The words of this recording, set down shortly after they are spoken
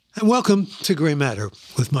And welcome to Gray Matter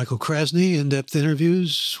with Michael Krasny, in-depth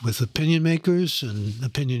interviews with opinion makers and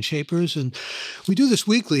opinion shapers. And we do this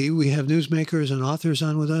weekly. We have newsmakers and authors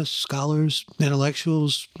on with us, scholars,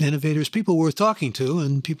 intellectuals, innovators, people worth talking to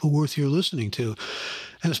and people worth your listening to.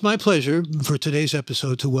 And it's my pleasure for today's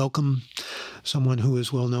episode to welcome someone who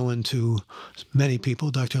is well known to many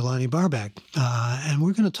people, Dr. Lonnie Barbach. And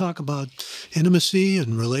we're going to talk about intimacy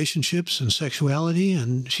and relationships and sexuality.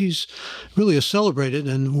 And she's really a celebrated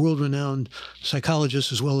and world-renowned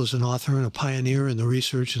psychologist as well as an author and a pioneer in the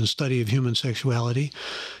research and study of human sexuality,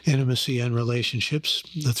 intimacy, and relationships.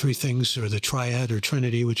 The three things, or the triad or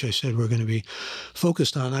trinity, which I said we're going to be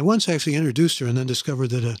focused on. I once actually introduced her and then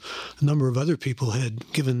discovered that a number of other people had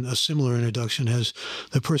given a similar introduction as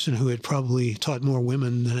the person who had probably taught more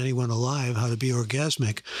women than anyone alive how to be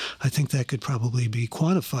orgasmic. I think that could probably be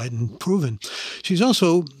quantified and proven. She's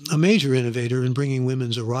also a major innovator in bringing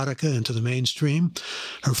women's erotica into the mainstream.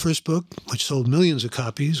 Her first book, which sold millions of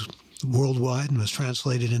copies worldwide and was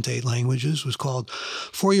translated into 8 languages, was called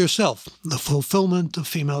For Yourself, The Fulfillment of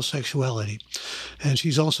Female Sexuality. And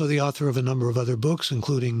she's also the author of a number of other books,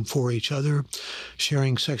 including For Each Other,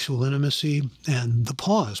 Sharing Sexual Intimacy, and The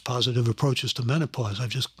Pause, Positive Approaches to Menopause. I've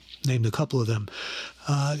just named a couple of them.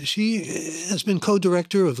 She has been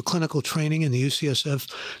co-director of the clinical training in the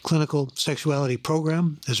UCSF Clinical Sexuality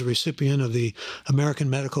Program, as a recipient of the American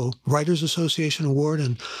Medical Writers Association Award,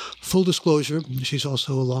 and full disclosure, she's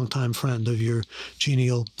also a longtime friend of your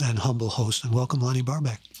genial and humble host. And welcome, Lonnie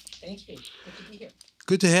Barbach. Thank you. Good to be here.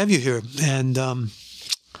 Good to have you here. And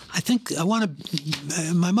I think I want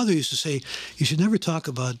to, my mother used to say, you should never talk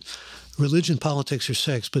about religion, politics, or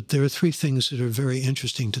sex, but there are 3 things that are very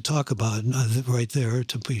interesting to talk about right there,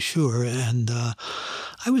 to be sure. And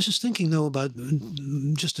I was just thinking, though, about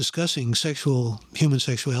just discussing human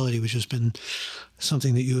sexuality, which has been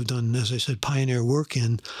something that you have done, as I said, pioneer work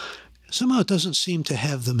in. Somehow it doesn't seem to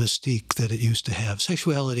have the mystique that it used to have,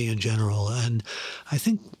 sexuality in general. And I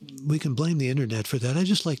think we can blame the internet for that. I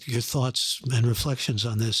just like your thoughts and reflections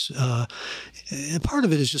on this. And part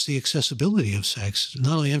of it is just the accessibility of sex,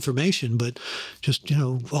 not only information, but just,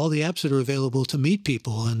 all the apps that are available to meet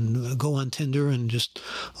people and go on Tinder and just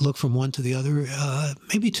look from one to the other.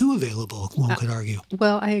 Maybe 2 available, one could argue.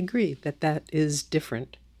 Well, I agree that is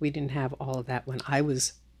different. We didn't have all of that when I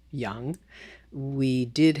was young. We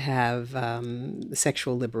did have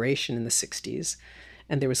sexual liberation in the 60s,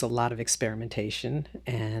 and there was a lot of experimentation.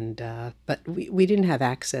 But we didn't have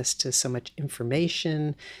access to so much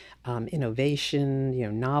information,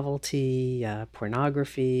 innovation, novelty,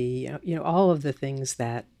 pornography, all of the things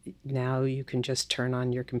that now you can just turn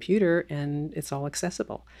on your computer and it's all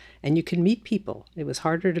accessible. And you can meet people. It was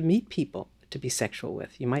harder to meet people to be sexual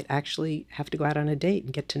with. You might actually have to go out on a date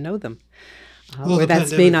and get to know them. Where that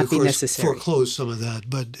may not be necessary. Foreclose some of that,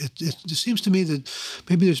 but it seems to me that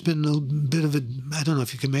maybe there's been a bit of I don't know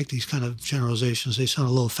if you can make these kind of generalizations, they sound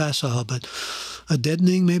a little facile, but a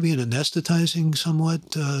deadening maybe and anesthetizing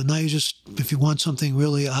somewhat. Now you just, if you want something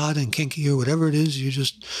really odd and kinky or whatever it is, you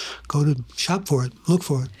just go to shop for it, look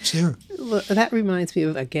for it, it's there. Well, that reminds me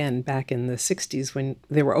of, again, back in the 60s when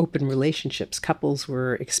there were open relationships. Couples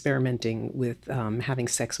were experimenting with having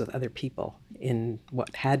sex with other people in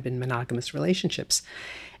what had been monogamous relationships.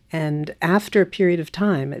 And after a period of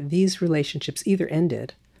time, these relationships either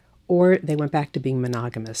ended or they went back to being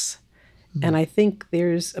monogamous. Mm-hmm. And I think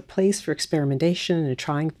there's a place for experimentation and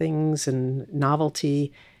trying things and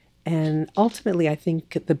novelty. And ultimately, I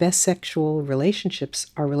think the best sexual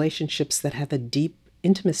relationships are relationships that have a deep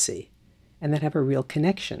intimacy and that have a real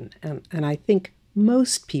connection. And I think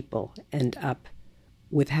most people end up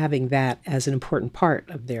with having that as an important part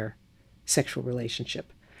of their sexual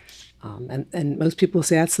relationship. And most people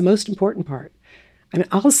say that's the most important part. I mean,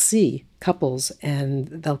 I'll see couples and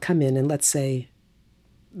they'll come in and let's say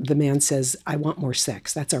the man says, I want more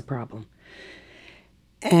sex. That's our problem.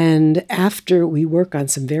 And after we work on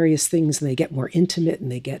some various things and they get more intimate and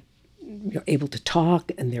they get able to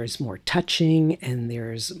talk and there's more touching and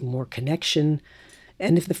there's more connection.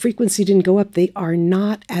 And if the frequency didn't go up, they are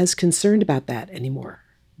not as concerned about that anymore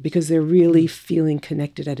because they're really feeling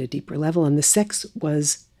connected at a deeper level. And the sex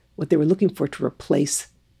was what they were looking for to replace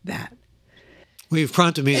that. Well, you've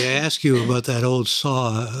prompted me to ask you about that old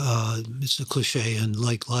saw. It's a cliche, and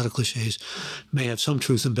like a lot of cliches, may have some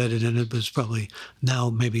truth embedded in it, but it's probably now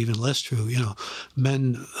maybe even less true.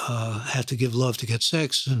 Men have to give love to get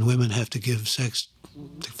sex, and women have to give sex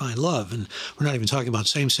to find love. And we're not even talking about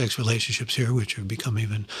same-sex relationships here, which have become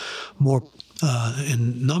even more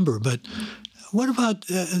in number. But what about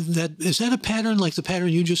that? Is that a pattern like the pattern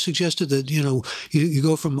you just suggested, that, you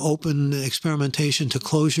go from open experimentation to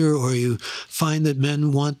closure, or you find that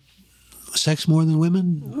men want sex more than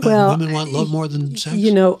women? Well, Women want love more than sex?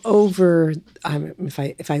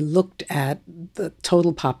 If I looked at the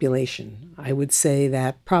total population, I would say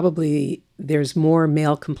that probably there's more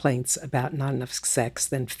male complaints about not enough sex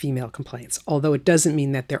than female complaints, although it doesn't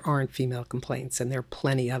mean that there aren't female complaints, and there are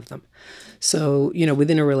plenty of them. So,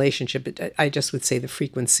 within a relationship, I just would say the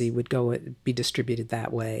frequency would be distributed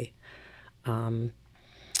that way. And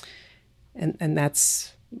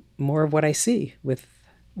that's more of what I see with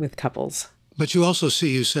couples. But you also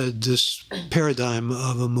see, you said, this paradigm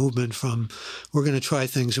of a movement from we're going to try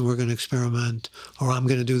things and we're going to experiment, or I'm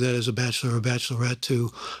going to do that as a bachelor or bachelorette,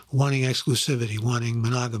 to wanting exclusivity, wanting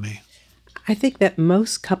monogamy. I think that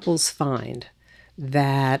most couples find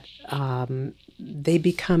that they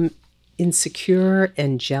become insecure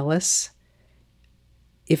and jealous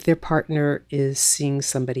if their partner is seeing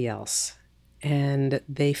somebody else, and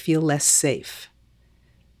they feel less safe.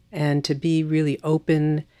 And to be really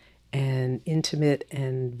open and intimate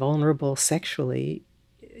and vulnerable sexually,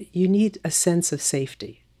 you need a sense of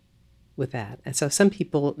safety with that. And so some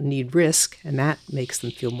people need risk, and that makes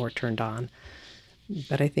them feel more turned on.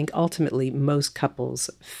 But I think ultimately most couples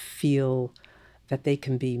feel that they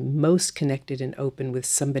can be most connected and open with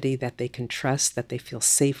somebody that they can trust, that they feel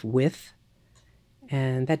safe with.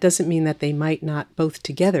 And that doesn't mean that they might not both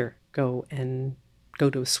together go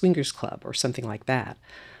to a swingers club or something like that.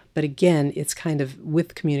 But again, it's kind of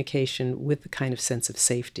with communication, with the kind of sense of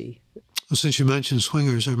safety. Well, since you mentioned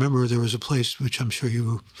swingers, I remember there was a place, which I'm sure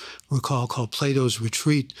you recall, called Plato's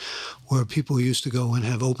Retreat, where people used to go and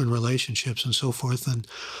have open relationships and so forth. And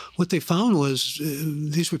what they found was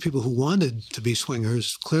these were people who wanted to be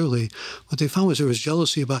swingers, clearly. What they found was there was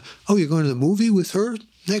jealousy about, oh, you're going to the movie with her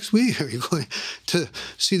next week? Are you going to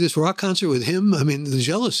see this rock concert with him? I mean, the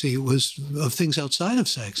jealousy was of things outside of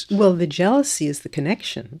sex. Well, the jealousy is the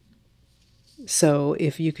connection. So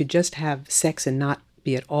if you could just have sex and not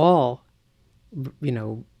be at all,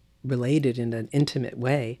 related in an intimate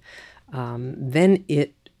way, then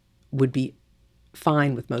it would be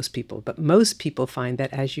fine with most people. But most people find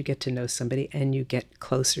that as you get to know somebody and you get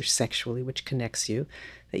closer sexually, which connects you,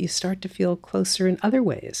 that you start to feel closer in other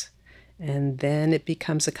ways. And then it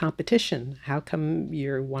becomes a competition. How come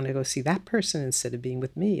you want to go see that person instead of being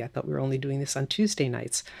with me? I thought we were only doing this on Tuesday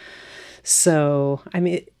nights. So, I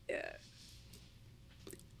mean,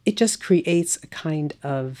 it just creates a kind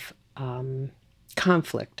of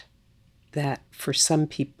conflict that for some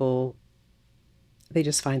people, they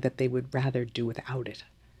just find that they would rather do without it.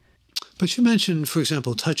 But you mentioned, for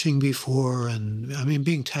example, touching before, and I mean,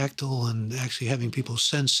 being tactile and actually having people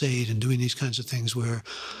sensate and doing these kinds of things where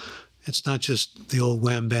it's not just the old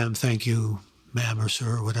wham, bam, thank you, ma'am or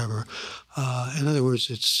sir or whatever. In other words,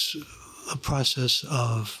 it's a process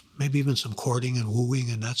of maybe even some courting and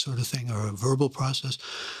wooing and that sort of thing, or a verbal process,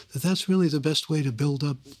 that's really the best way to build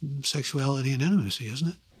up sexuality and intimacy, isn't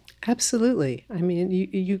it? Absolutely. I mean,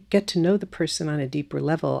 you get to know the person on a deeper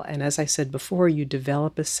level. And as I said before, you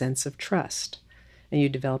develop a sense of trust and you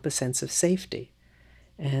develop a sense of safety.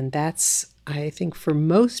 And that's, I think, for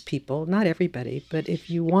most people, not everybody, but if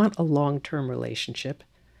you want a long-term relationship,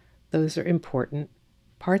 those are important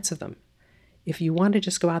parts of them. If you want to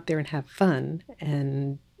just go out there and have fun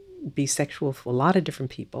and be sexual with a lot of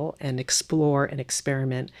different people and explore and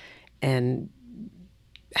experiment and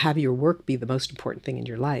have your work be the most important thing in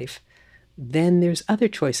your life, then there's other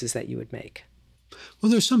choices that you would make.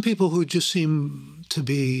 Well, there's some people who just seem to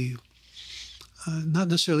be not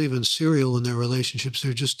necessarily even serial in their relationships.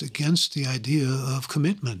 They're just against the idea of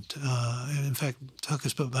commitment. And in fact, talk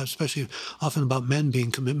about, especially often about men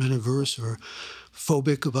being commitment averse or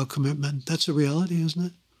phobic about commitment. That's a reality, isn't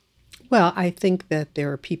it? Well, I think that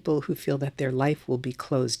there are people who feel that their life will be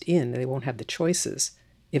closed in. They won't have the choices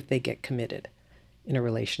if they get committed in a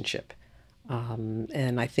relationship.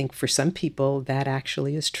 And I think for some people that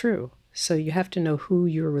actually is true. So you have to know who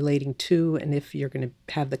you're relating to and if you're going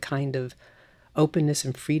to have the kind of openness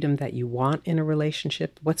and freedom that you want in a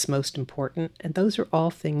relationship, what's most important. And those are all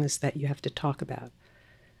things that you have to talk about.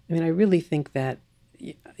 I mean, I really think that,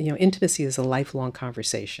 intimacy is a lifelong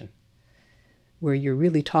conversation where you're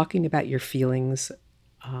really talking about your feelings.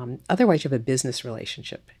 Otherwise, you have a business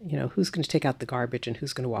relationship. Who's going to take out the garbage and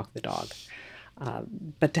who's going to walk the dog.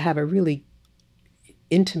 But to have a really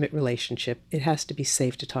intimate relationship, it has to be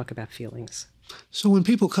safe to talk about feelings. So when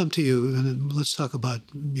people come to you, and let's talk about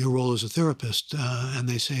your role as a therapist, and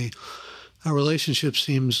they say, our relationship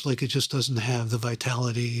seems like it just doesn't have the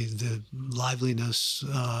vitality, the liveliness,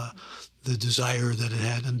 the desire that it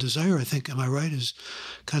had. And desire, I think, am I right, is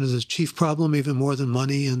kind of the chief problem, even more than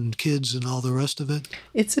money and kids and all the rest of it?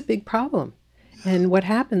 It's a big problem. And what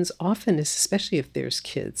happens often is, especially if there's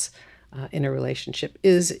kids, in a relationship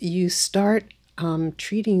is you start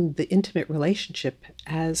treating the intimate relationship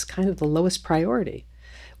as kind of the lowest priority.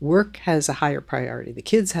 Work has a higher priority. The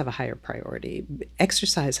kids have a higher priority.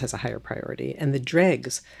 Exercise has a higher priority. And the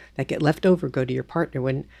dregs that get left over go to your partner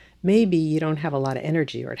when maybe you don't have a lot of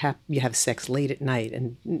energy, or you have sex late at night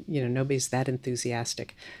and nobody's that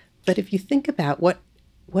enthusiastic. But if you think about what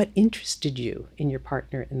interested you in your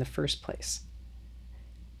partner in the first place,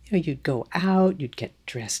 you'd go out, you'd get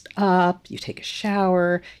dressed up, you take a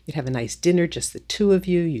shower, you'd have a nice dinner, just the two of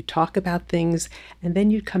you, you talk about things, and then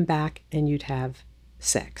you'd come back and you'd have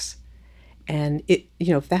sex. And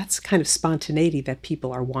if that's kind of spontaneity that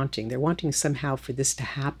people are wanting, they're wanting somehow for this to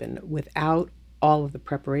happen without all of the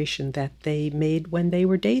preparation that they made when they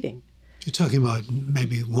were dating. You're talking about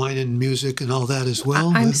maybe wine and music and all that as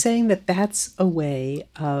well? I'm saying that that's a way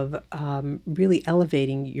of really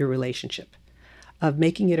elevating your relationship, of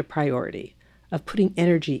making it a priority, of putting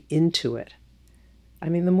energy into it. I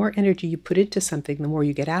mean, the more energy you put into something, the more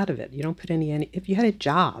you get out of it. You don't put any if you had a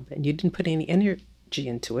job and you didn't put any energy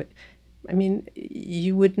into it, I mean,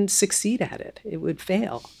 you wouldn't succeed at it. It would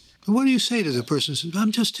fail. What do you say to the person who says,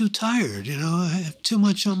 I'm just too tired, I have too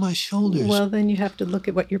much on my shoulders? Well, then you have to look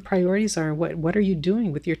at what your priorities are. What are you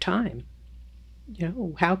doing with your time?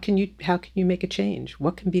 How can you make a change?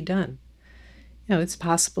 What can be done? It's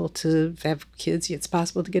possible to have kids. It's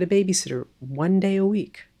possible to get a babysitter one day a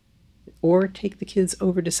week, or take the kids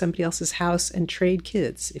over to somebody else's house and trade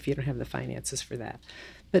kids if you don't have the finances for that.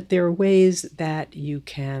 But there are ways that you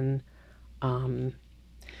can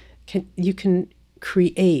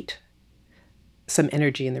create some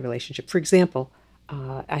energy in the relationship. For example,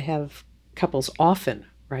 I have couples often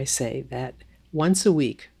where I say that once a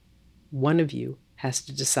week, one of you has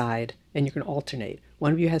to decide, and you can alternate,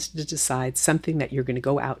 one of you has to decide something that you're going to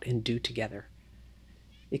go out and do together.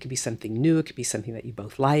 It could be something new, it could be something that you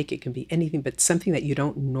both like, it can be anything, but something that you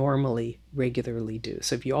don't normally regularly do.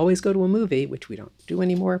 So if you always go to a movie, which we don't do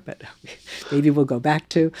anymore, but maybe we'll go back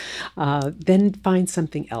to, then find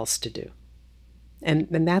something else to do. And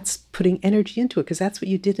that's putting energy into it, because that's what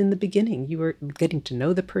you did in the beginning. You were getting to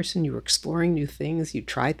know the person, you were exploring new things, you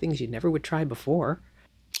tried things you never would try before.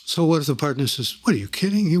 So what if the partner says, what, are you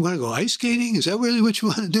kidding? You want to go ice skating? Is that really what you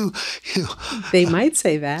want to do? They might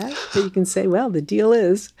say that, but you can say, well, the deal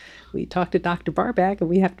is we talked to Dr. Barbach and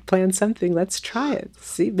we have to plan something. Let's try it.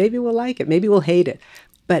 See, maybe we'll like it. Maybe we'll hate it.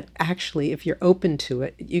 But actually, if you're open to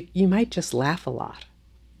it, you might just laugh a lot,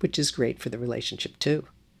 which is great for the relationship too.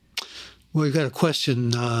 Well, we've got a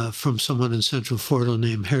question from someone in Central Florida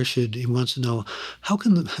named Hershid. He wants to know,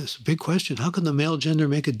 it's a big question, how can the male gender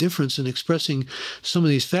make a difference in expressing some of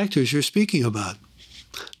these factors you're speaking about?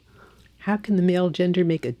 How can the male gender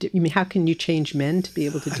make a difference? You mean, how can you change men to be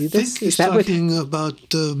able to do this? I think he's talking about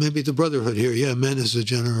maybe the brotherhood here. Yeah, men as a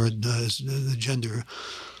gender, the gender.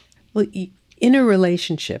 Well, in a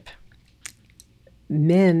relationship,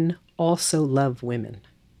 men also love women.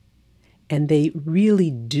 And they really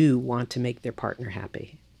do want to make their partner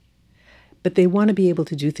happy. But they want to be able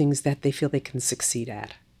to do things that they feel they can succeed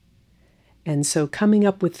at. And so coming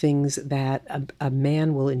up with things that a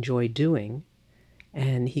man will enjoy doing,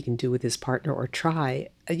 and he can do with his partner or try,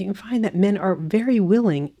 you can find that men are very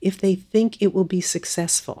willing if they think it will be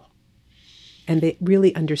successful. And they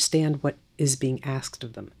really understand what is being asked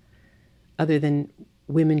of them, other than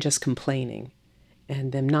women just complaining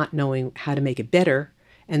and them not knowing how to make it better.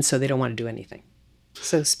 And so they don't want to do anything.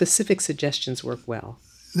 So specific suggestions work well.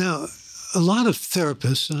 Now, a lot of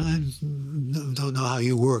therapists, and I don't know how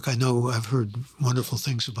you work. I know I've heard wonderful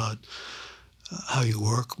things about how you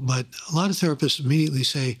work, but a lot of therapists immediately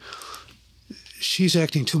say, she's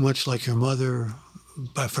acting too much like your mother,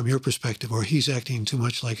 from your perspective, or he's acting too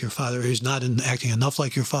much like your father, or he's not acting enough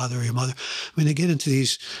like your father or your mother. I mean, they get into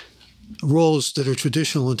these roles that are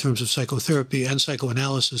traditional in terms of psychotherapy and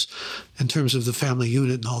psychoanalysis, in terms of the family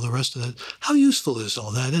unit and all the rest of that. How useful is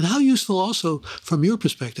all that? And how useful also, from your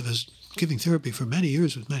perspective, as giving therapy for many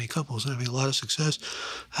years with many couples and having a lot of success,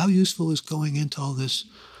 how useful is going into all this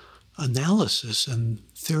analysis and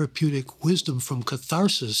therapeutic wisdom from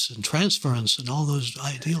catharsis and transference and all those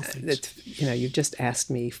ideal things? You've just asked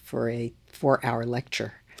me for a 4-hour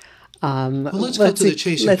lecture. Well, let's cut to the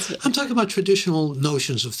chase. I'm talking about traditional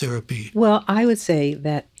notions of therapy. Well, I would say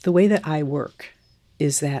that the way that I work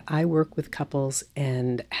is that I work with couples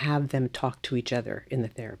and have them talk to each other in the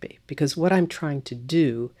therapy. Because what I'm trying to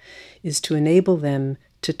do is to enable them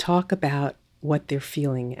to talk about what they're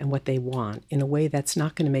feeling and what they want in a way that's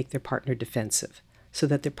not going to make their partner defensive, so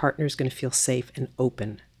that their partner is going to feel safe and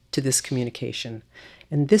open to this communication.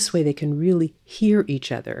 And this way they can really hear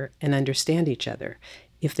each other and understand each other.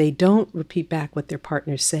 If they don't repeat back what their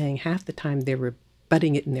partner's saying, half the time they're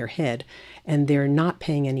rebutting it in their head and they're not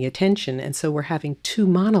paying any attention. And so we're having two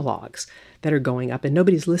monologues that are going up and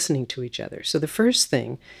nobody's listening to each other. So the first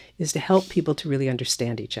thing is to help people to really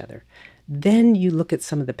understand each other. Then you look at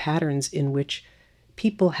some of the patterns in which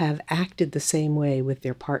people have acted the same way with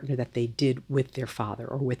their partner that they did with their father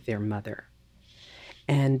or with their mother.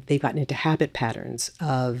 And they've gotten into habit patterns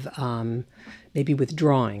of maybe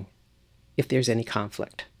withdrawing if there's any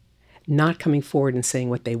conflict, not coming forward and saying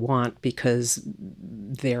what they want because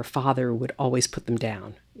their father would always put them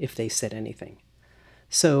down if they said anything.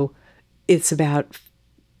 So it's about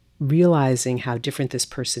realizing how different this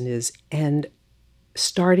person is and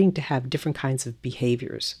starting to have different kinds of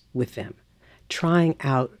behaviors with them, trying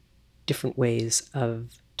out different ways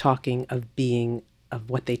of talking, of being, of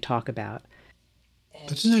what they talk about.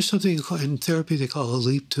 But isn't there something in therapy they call a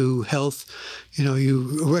leap to health? You know,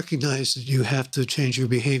 you recognize that you have to change your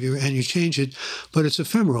behavior and you change it, but it's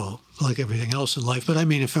ephemeral, like everything else in life. But I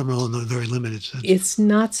mean ephemeral in a very limited sense. It's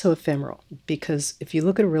not so ephemeral because if you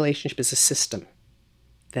look at a relationship as a system,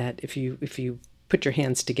 that if you put your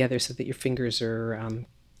hands together so that your fingers are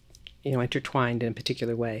intertwined in a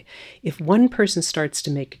particular way, if one person starts to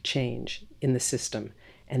make a change in the system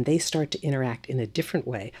and they start to interact in a different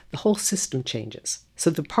way, the whole system changes. So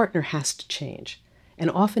the partner has to change. And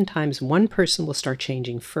oftentimes one person will start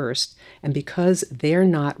changing first, and because they're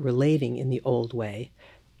not relating in the old way,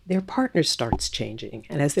 their partner starts changing.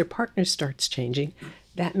 And as their partner starts changing,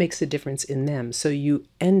 that makes a difference in them. So you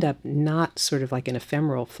end up not sort of like an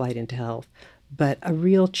ephemeral flight into health, but a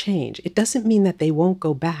real change. It doesn't mean that they won't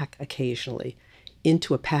go back occasionally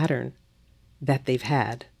into a pattern that they've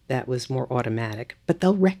had that was more automatic, but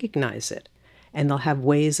they'll recognize it and they'll have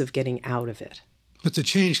ways of getting out of it. But the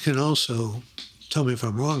change can also, tell me if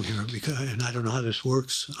I'm wrong here, because, and I don't know how this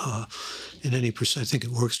works in any percent. I think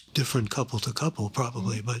it works different couple to couple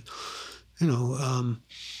probably, but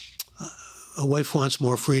a wife wants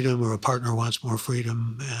more freedom or a partner wants more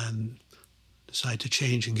freedom and decide to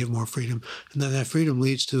change and give more freedom. And then that freedom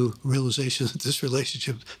leads to realization that this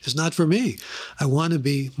relationship is not for me. I want to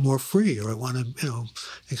be more free, or I want to,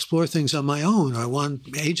 explore things on my own, or I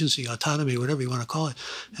want agency, autonomy, whatever you want to call it.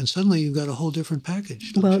 And suddenly you've got a whole different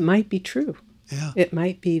package. Well, it might be true. Yeah. It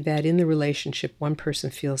might be that in the relationship, one person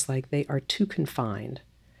feels like they are too confined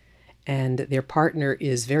and their partner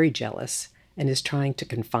is very jealous and is trying to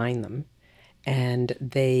confine them. And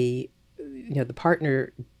the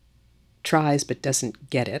partner tries but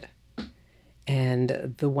doesn't get it.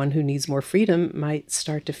 And the one who needs more freedom might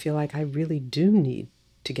start to feel like, I really do need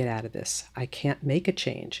to get out of this. I can't make a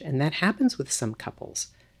change. And that happens with some couples,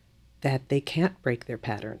 that they can't break their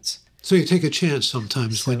patterns. So you take a chance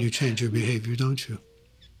sometimes when you change your behavior, don't you?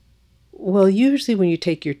 Well, usually when you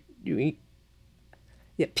take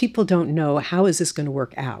people don't know, how is this going to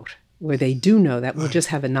work out? Where they do know that we'll just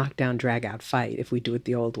have a knockdown, drag-out fight if we do it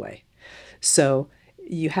the old way. So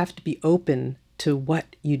you have to be open to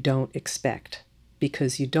what you don't expect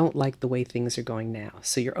because you don't like the way things are going now.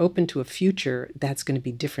 So you're open to a future that's going to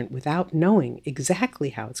be different without knowing exactly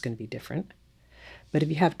how it's going to be different. But if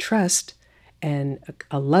you have trust and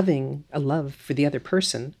a love for the other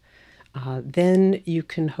person, then you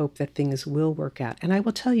can hope that things will work out. And I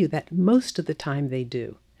will tell you that most of the time they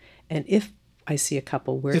do. And if I see a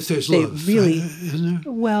couple where if there's they love, really, isn't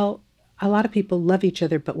there? Well, a lot of people love each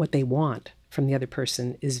other, but what they want from the other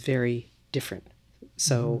person is very different.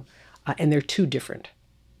 So, and they're too different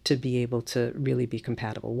to be able to really be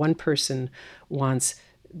compatible. One person wants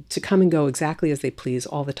to come and go exactly as they please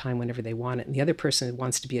all the time whenever they want it, and the other person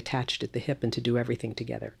wants to be attached at the hip and to do everything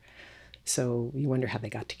together. So you wonder how they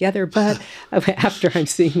got together, but after I'm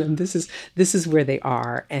seeing them, this is where they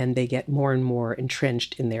are, and they get more and more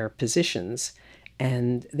entrenched in their positions,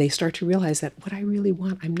 and they start to realize that what I really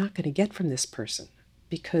want, I'm not going to get from this person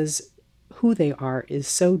because who they are is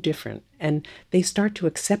so different. And they start to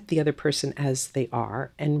accept the other person as they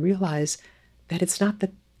are and realize that it's not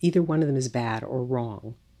that either one of them is bad or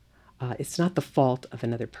wrong. It's not the fault of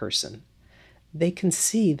another person. They can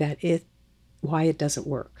see that why it doesn't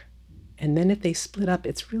work. And then if they split up,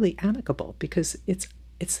 it's really amicable because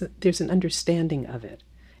there's an understanding of it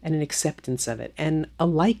and an acceptance of it and a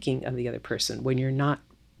liking of the other person when you're not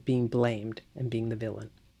being blamed and being the villain.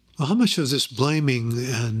 Well, how much of this blaming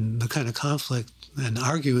and the kind of conflict and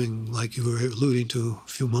arguing, like you were alluding to a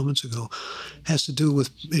few moments ago, has to do with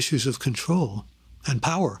issues of control and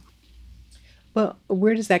power? Well,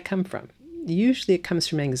 where does that come from? Usually it comes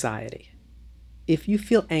from anxiety. If you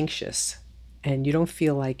feel anxious and you don't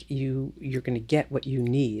feel like you're going to get what you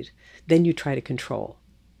need, then you try to control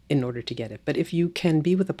in order to get it. But if you can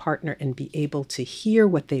be with a partner and be able to hear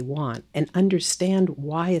what they want and understand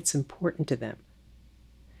why it's important to them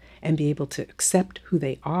and be able to accept who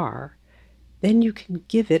they are, then you can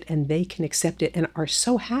give it and they can accept it and are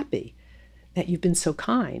so happy that you've been so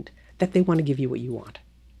kind that they want to give you what you want.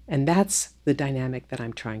 And that's the dynamic that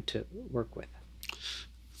I'm trying to work with.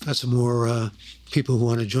 Got some more people who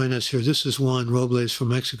want to join us here. This is Juan Robles from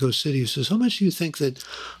Mexico City who says, how much do you think that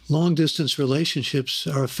long-distance relationships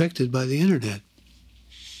are affected by the internet?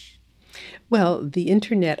 Well, the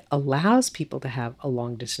internet allows people to have a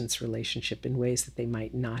long-distance relationship in ways that they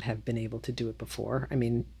might not have been able to do it before. I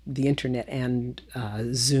mean, the internet and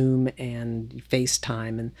Zoom and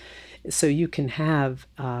FaceTime. And so you can have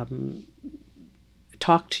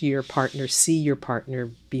talk to your partner, see your partner,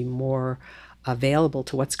 be more available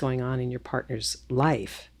to what's going on in your partner's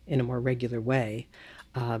life in a more regular way.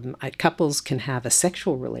 Couples can have a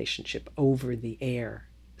sexual relationship over the air,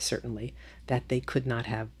 certainly, that they could not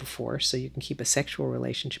have before. So you can keep a sexual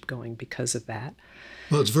relationship going because of that.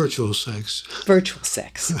 Well, it's virtual sex. Virtual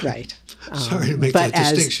sex, right. Sorry to make that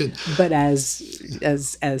distinction. But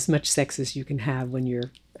as much sex as you can have when you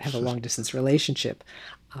have a long-distance relationship,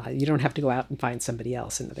 you don't have to go out and find somebody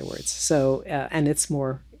else, in other words. So, and it's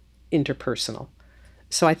more interpersonal.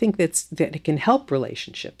 So I think that it can help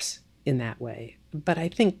relationships in that way. But I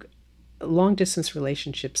think long-distance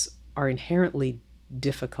relationships are inherently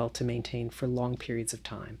difficult to maintain for long periods of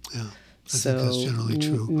time. Yeah, I think that's generally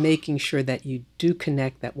true. Making sure that you do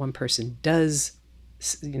connect, that one person does,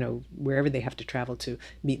 wherever they have to travel to,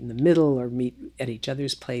 meet in the middle or meet at each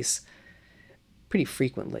other's place pretty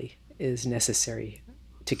frequently is necessary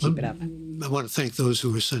to keep it up. I want to thank those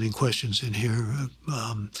who are sending questions in here.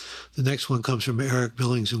 The next one comes from Eric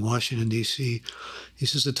Billings in Washington, D.C. He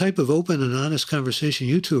says, the type of open and honest conversation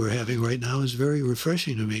you two are having right now is very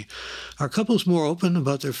refreshing to me. Are couples more open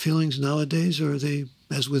about their feelings nowadays, or are they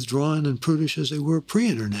as withdrawn and prudish as they were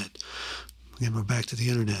pre-internet? Again, we're back to the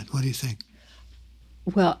internet. What do you think?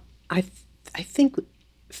 Well, I think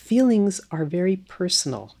feelings are very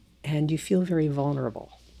personal, and you feel very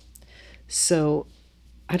vulnerable. So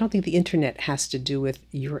I don't think the internet has to do with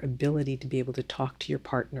your ability to be able to talk to your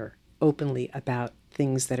partner openly about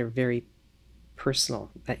things that are very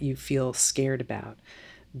personal, that you feel scared about,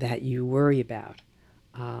 that you worry about.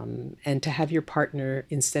 And to have your partner,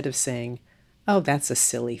 instead of saying, oh, that's a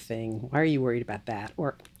silly thing, why are you worried about that?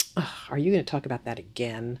 Or, oh, are you going to talk about that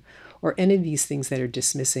again? Or any of these things that are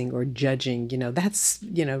dismissing or judging, that's,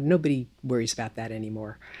 nobody worries about that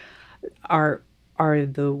anymore, are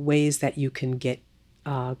the ways that you can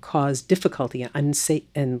cause difficulty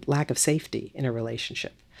and lack of safety in a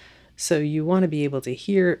relationship. So you want to be able to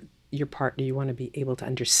hear your partner. You want to be able to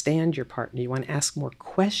understand your partner. You want to ask more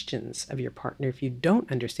questions of your partner if you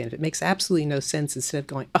don't understand. If it makes absolutely no sense, instead of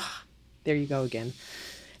going, oh, there you go again,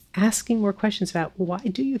 asking more questions about, well, why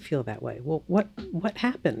do you feel that way? Well, what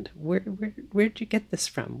happened? Where'd you get this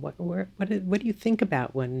from? What do you think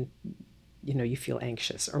about when you feel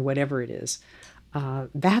anxious or whatever it is?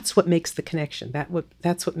 That's what makes the connection.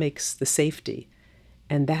 That's what makes the safety,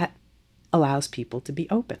 and that allows people to be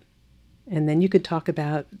open. And then you could talk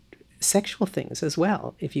about sexual things as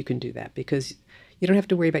well if you can do that, because you don't have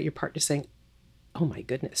to worry about your partner saying, "Oh my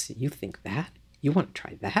goodness, you think that? You want to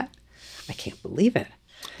try that? I can't believe it."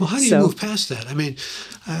 Well, how do you move past that? I mean,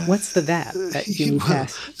 what's that you move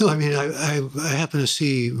past? No, I mean, I happened to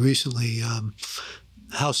see recently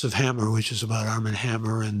House of Hammer, which is about Arm &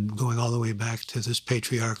 Hammer and going all the way back to this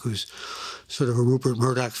patriarch who's sort of a Rupert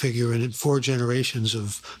Murdoch figure, and in 4 generations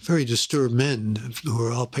of very disturbed men who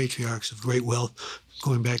are all patriarchs of great wealth,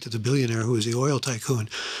 going back to the billionaire who was the oil tycoon.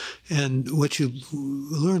 And what you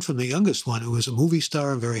learned from the youngest one, who was a movie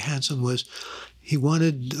star and very handsome, was he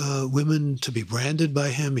wanted women to be branded by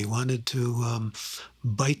him. He wanted to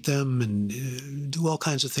bite them and do all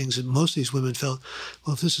kinds of things. And most of these women felt,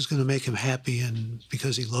 well, if this is going to make him happy and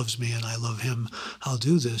because he loves me and I love him, I'll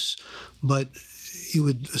do this. But you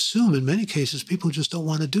would assume in many cases people just don't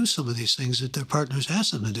want to do some of these things that their partners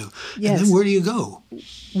ask them to do. Yes. And then where do you go?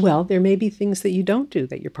 Well, there may be things that you don't do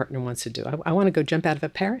that your partner wants to do. I want to go jump out of a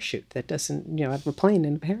parachute. That doesn't, out of a plane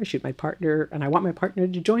in a parachute, and I want my partner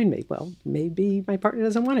to join me. Well, maybe my partner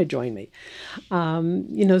doesn't want to join me. So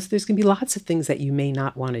there's going to be lots of things that you may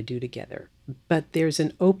not want to do together. But there's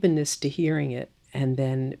an openness to hearing it and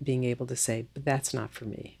then being able to say, but that's not for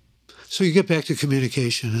me. So you get back to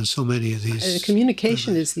communication and so many of these.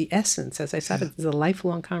 Communication is the essence. As I said, it's a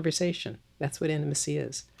lifelong conversation. That's what intimacy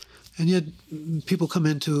is. And yet people come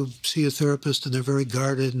in to see a therapist and they're very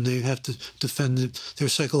guarded and they have to defend their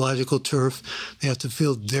psychological turf. They have to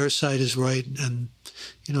feel their side is right. And,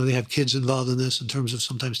 they have kids involved in this in terms of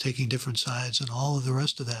sometimes taking different sides and all of the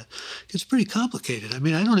rest of that. It's pretty complicated. I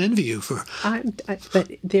mean, I don't envy you for...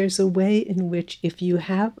 But there's a way in which you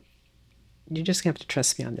just have to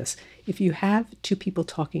trust me on this. If you have two people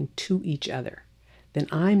talking to each other, then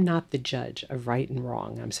I'm not the judge of right and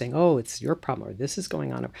wrong. I'm saying, oh, it's your problem or this is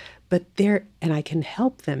going on. And I can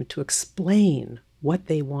help them to explain what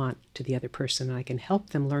they want to the other person. And I can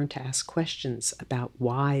help them learn to ask questions about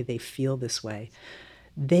why they feel this way.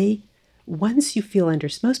 Once you feel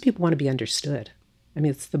understood, most people want to be understood. I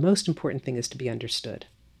mean, it's the most important thing is to be understood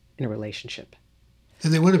in a relationship.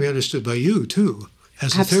 And they want to be understood by you, too,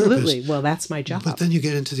 as a therapist. Absolutely. Well, that's my job. But then you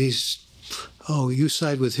get into these... Oh, you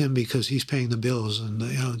side with him because he's paying the bills, and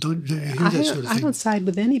don't you hear that sort of thing? I don't side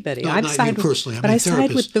with anybody. No, not you personally. I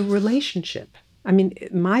side with the relationship. I mean,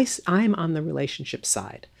 I'm on the relationship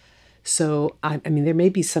side. So I mean, there may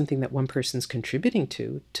be something that one person's contributing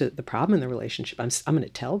to the problem in the relationship. I'm going to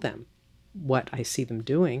tell them what I see them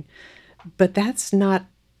doing, but that's not.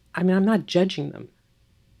 I mean, I'm not judging them.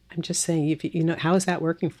 I'm just saying, if how is that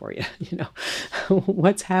working for you?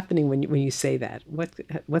 What's happening when you say that?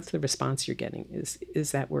 What's the response you're getting?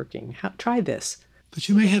 Is that working? Try this. But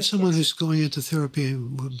you may have someone who's going into therapy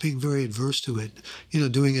and being very adverse to it,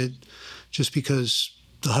 doing it just because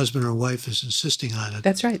the husband or wife is insisting on it.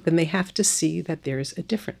 That's right. Then they have to see that there's a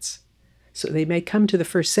difference. So they may come to the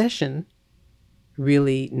first session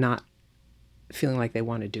really not feeling like they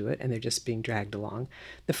want to do it and they're just being dragged along.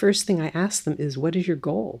 The first thing I ask them is, what is your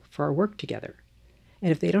goal for our work together? And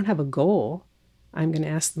if they don't have a goal, I'm going to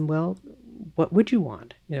ask them, well, what would you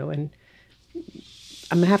want? And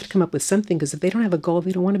I'm going to have to come up with something, because if they don't have a goal,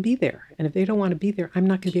 they don't want to be there. And if they don't want to be there, I'm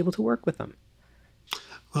not going to be able to work with them.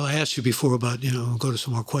 Well, I asked you before about, go to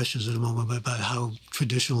some more questions in a moment, but about how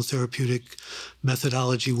traditional therapeutic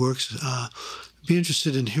methodology works. Be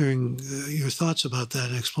interested in hearing your thoughts about that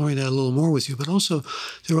and exploring that a little more with you. But also,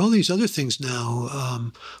 there are all these other things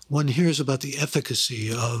now. One hears about the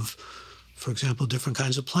efficacy of, for example, different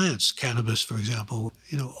kinds of plants, cannabis, for example.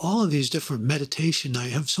 All of these different meditation. I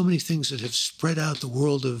have so many things that have spread out the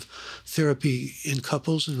world of therapy in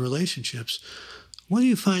couples and relationships. What do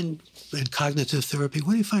you find in cognitive therapy?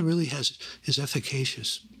 What do you find really is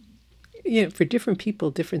efficacious? For different people,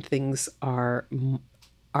 different things are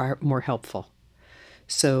more helpful.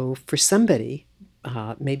 So for somebody,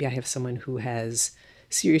 maybe I have someone who has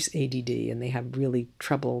serious ADD and they have really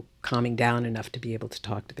trouble calming down enough to be able to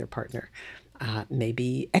talk to their partner.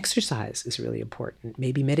 Maybe exercise is really important.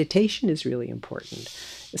 Maybe meditation is really important.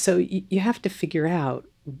 So you have to figure out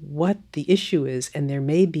what the issue is, and there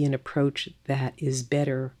may be an approach that is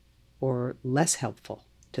better or less helpful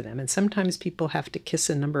to them. And sometimes people have to kiss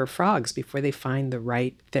a number of frogs before they find the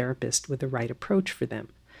right therapist with the right approach for them.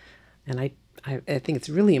 And I think it's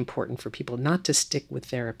really important for people not to stick with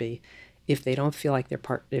therapy if they don't feel like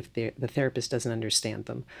the therapist doesn't understand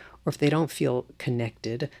them, or if they don't feel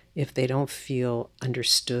connected, if they don't feel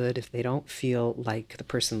understood, if they don't feel like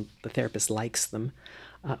the therapist likes them.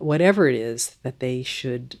 Whatever it is, that they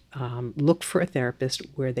should look for a therapist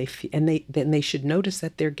where they then they should notice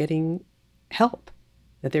that they're getting help,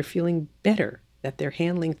 that they're feeling better, that they're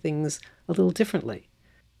handling things a little differently.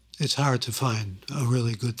 It's hard to find a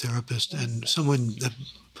really good therapist and someone that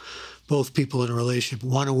both people in a relationship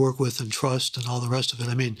want to work with and trust and all the rest of it.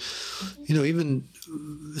 I mean, even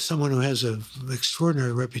someone who has an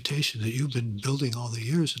extraordinary reputation that you've been building all the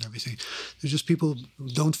years and everything, there's just people who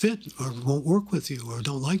don't fit or won't work with you or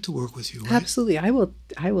don't like to work with you, right? Absolutely. I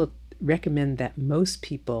will recommend that most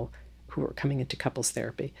people who are coming into couples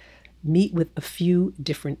therapy meet with a few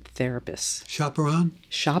different therapists. Shop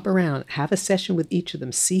around, have a session with each of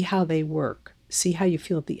them, see how they work, see how you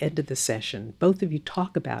feel at the end of the session. Both of you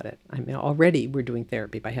talk about it. I mean, already we're doing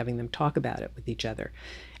therapy by having them talk about it with each other,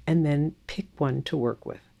 and then pick one to work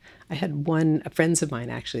with. I had friends of mine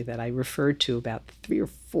actually that I referred to about 3 or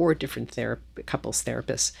 4 different couples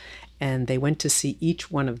therapists, and they went to see each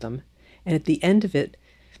one of them. And at the end of it,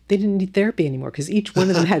 they didn't need therapy anymore because each one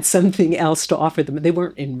of them had something else to offer them. They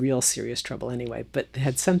weren't in real serious trouble anyway, but they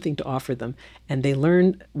had something to offer them, and they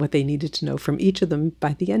learned what they needed to know from each of them.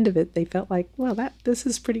 By the end of it, they felt like, well, this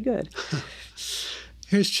is pretty good.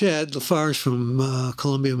 Here's Chad Lafarge from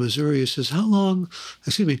Columbia, Missouri. He says, how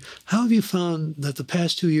have you found that the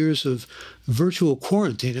past 2 years of virtual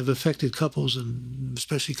quarantine have affected couples, and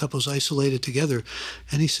especially couples isolated together?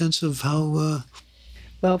 Any sense of how...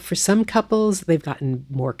 Well, for some couples, they've gotten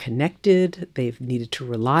more connected. They've needed to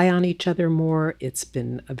rely on each other more. It's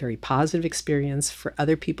been a very positive experience. For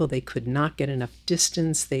other people, they could not get enough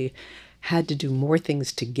distance. They had to do more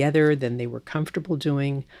things together than they were comfortable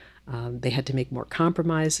doing. They had to make more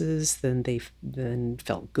compromises than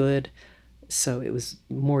felt good. So it was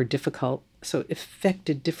more difficult. So it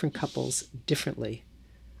affected different couples differently,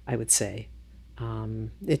 I would say.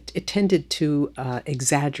 It tended to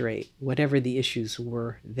exaggerate whatever the issues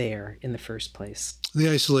were there in the first place. The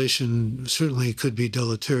isolation certainly could be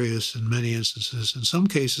deleterious in many instances. In some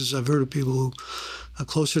cases, I've heard of people who are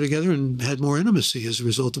closer together and had more intimacy as a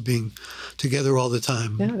result of being together all the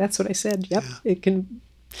time. Yeah, that's what I said. Yep, it can.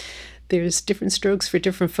 There's different strokes for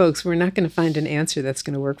different folks. We're not going to find an answer that's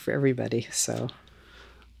going to work for everybody. So,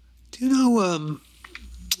 do you know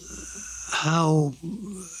how?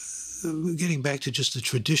 Getting back to just the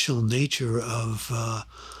traditional nature of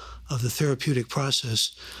the therapeutic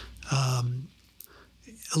process, a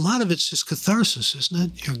lot of it's just catharsis, isn't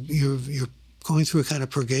it? You're going through a kind of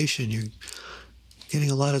purgation. You're getting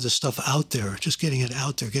a lot of the stuff out there, just getting it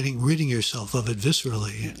out there, ridding yourself of it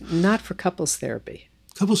viscerally. Not for couples therapy.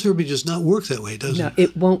 Couples therapy does not work that way, does it? No,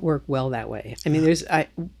 it won't work well that way. I mean,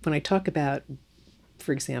 when I talk about,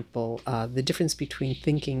 for example, the difference between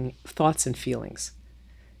thinking, thoughts, and feelings.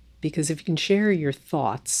 Because if you can share your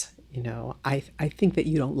thoughts, I think that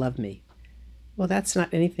you don't love me. Well, that's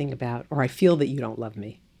not anything about, or I feel that you don't love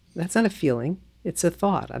me. That's not a feeling. It's a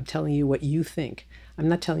thought. I'm telling you what you think. I'm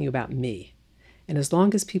not telling you about me. And as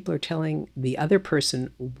long as people are telling the other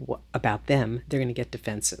person about them, they're going to get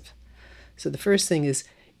defensive. So the first thing is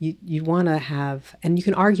you want to have, and you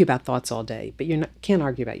can argue about thoughts all day, but can't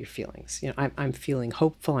argue about your feelings. I'm feeling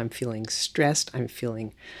hopeful. I'm feeling stressed. I'm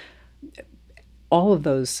feeling. All of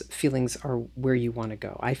those feelings are where you want to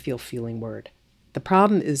go. I feel feeling word. The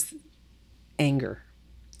problem is anger,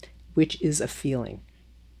 which is a feeling.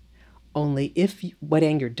 Only what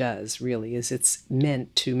anger does really is it's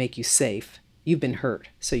meant to make you safe. You've been hurt.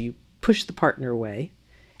 So you push the partner away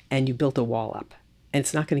and you built a wall up. And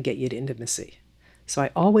it's not going to get you to intimacy. So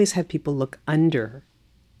I always have people look under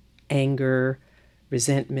anger,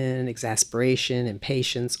 resentment, exasperation,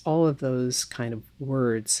 impatience, all of those kind of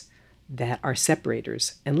words that are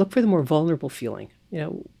separators, and look for the more vulnerable feeling.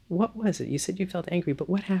 What was it? You said you felt angry, but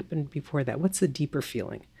what happened before that? What's the deeper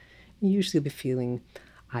feeling? And usually the feeling,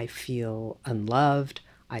 I feel unloved.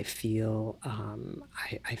 I feel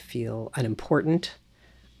I feel unimportant.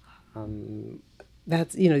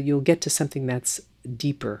 That's you'll get to something that's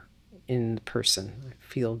deeper in the person. I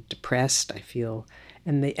feel depressed. I feel,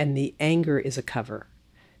 and the anger is a cover.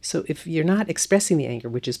 So if you're not expressing the anger,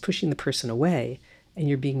 which is pushing the person away, and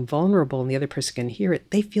you're being vulnerable and the other person can hear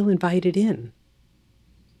it, they feel invited in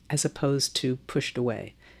as opposed to pushed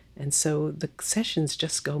away. And so the sessions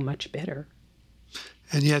just go much better.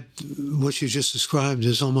 And yet what you just described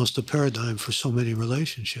is almost a paradigm for so many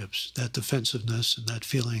relationships, that defensiveness and that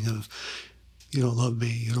feeling of you don't love me,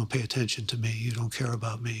 you don't pay attention to me, you don't care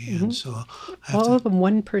about me. Mm-hmm. And so all of them,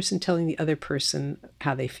 one person telling the other person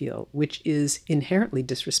how they feel, which is inherently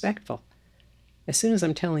disrespectful. As soon as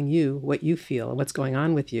I'm telling you what you feel and what's going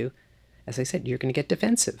on with you, as I said, you're going to get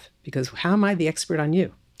defensive because how am I the expert on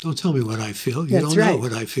you? Don't tell me what I feel. You That's don't right. know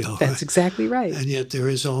what I feel. That's right? Exactly right. And yet there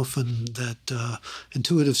is often that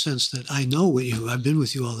intuitive sense that I know I've been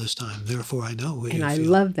with you all this time, therefore I know what you feel. And I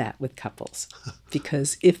love that with couples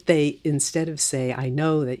because if they, instead of say, I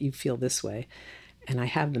know that you feel this way, and I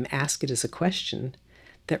have them ask it as a question,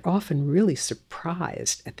 they're often really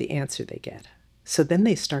surprised at the answer they get. So then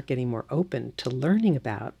they start getting more open to learning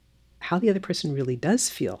about how the other person really does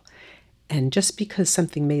feel. And just because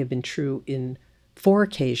something may have been true in 4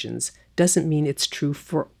 occasions doesn't mean it's true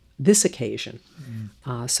for this occasion.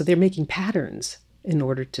 Mm. So they're making patterns in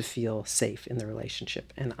order to feel safe in the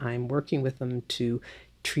relationship. And I'm working with them to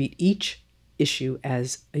treat each issue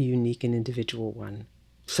as a unique and individual one.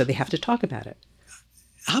 So they have to talk about it.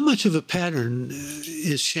 How much of a pattern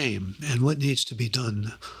is shame, and what needs to be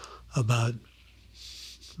done about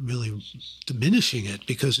really diminishing it,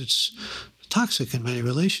 because it's toxic in many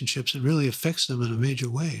relationships and really affects them in a major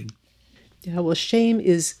way? Yeah, well, shame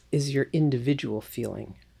is your individual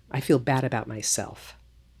feeling. I feel bad about myself.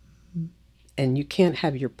 And you can't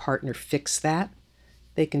have your partner fix that.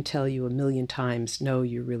 They can tell you a million times, no,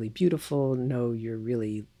 you're really beautiful. No, you're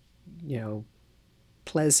really,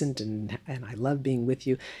 pleasant and I love being with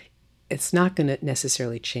you. It's not going to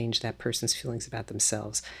necessarily change that person's feelings about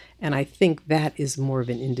themselves. And I think that is more of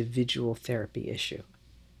an individual therapy issue.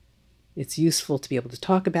 It's useful to be able to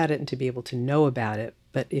talk about it and to be able to know about it.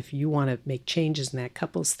 But if you want to make changes in that,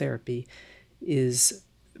 couples therapy is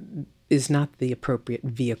is not the appropriate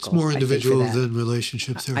vehicle. It's more individual I think, for that. than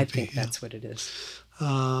relationship therapy. I think that's what it is.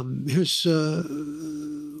 Here's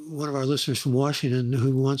one of our listeners from Washington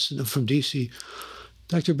who wants to know, from D.C.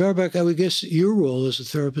 Dr. Barbach, I would guess your role as a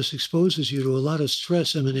therapist exposes you to a lot of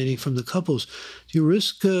stress emanating from the couples. Do you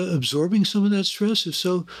risk absorbing some of that stress? If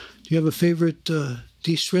so, do you have a favorite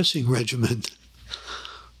de-stressing regimen?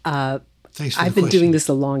 Thanks for I've the been question. doing this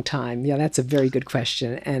a long time. Yeah, that's a very good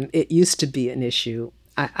question. And it used to be an issue.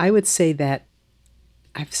 I would say that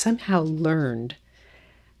I've somehow learned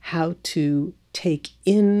how to take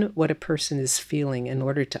in what a person is feeling in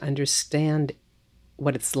order to understand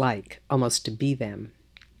what it's like, almost to be them,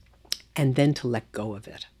 and then to let go of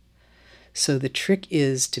it. So the trick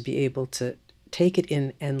is to be able to take it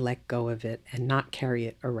in and let go of it and not carry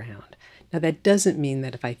it around. Now, that doesn't mean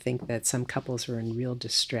that if I think that some couples are in real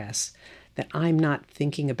distress, that I'm not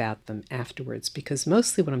thinking about them afterwards, because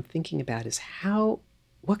mostly what I'm thinking about is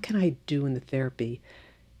what can I do in the therapy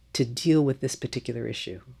to deal with this particular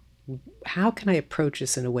issue? How can I approach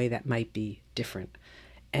this in a way that might be different?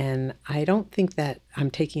 And I don't think that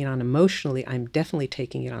I'm taking it on emotionally. I'm definitely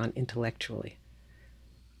taking it on intellectually.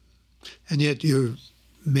 And yet you're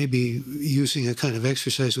maybe using a kind of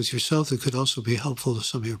exercise with yourself that could also be helpful to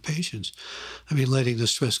some of your patients. I mean, letting the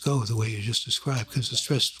stress go the way you just described, because the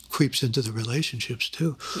stress creeps into the relationships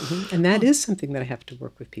too. Mm-hmm. And that is something that I have to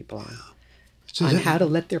work with people on how to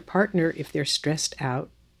let their partner, if they're stressed out,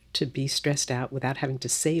 to be stressed out without having to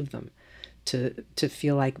save them, to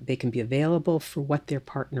feel like they can be available for what their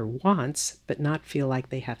partner wants, but not feel like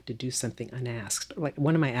they have to do something unasked. Like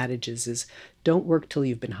one of my adages is, don't work till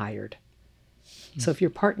you've been hired. So if your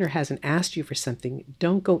partner hasn't asked you for something,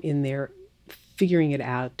 don't go in there figuring it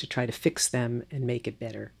out to try to fix them and make it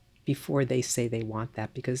better before they say they want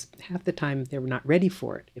that, because half the time they're not ready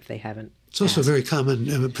for it if they haven't. It's also very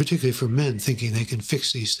common, particularly for men, thinking they can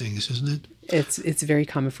fix these things, isn't it? It's very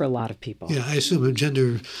common for a lot of people. Yeah, I assume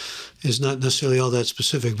gender is not necessarily all that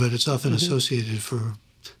specific, but it's often associated for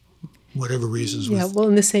whatever reasons. Yeah, well,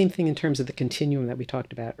 and the same thing in terms of the continuum that we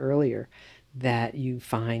talked about earlier, that you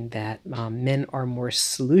find that men are more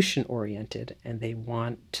solution-oriented and they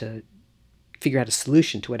want to figure out a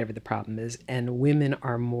solution to whatever the problem is, and women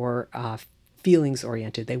are more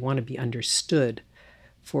feelings-oriented. They want to be understood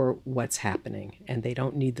for what's happening, and they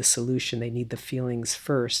don't need the solution. They need the feelings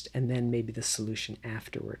first, and then maybe the solution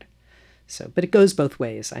afterward. So, but it goes both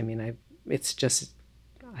ways. I mean, it's just,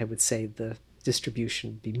 I would say the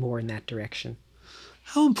distribution would be more in that direction.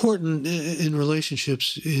 How important in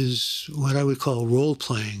relationships is what I would call role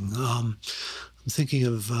playing? I'm thinking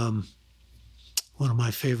of one of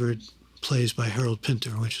my favorite plays by Harold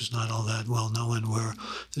Pinter, which is not all that well known, where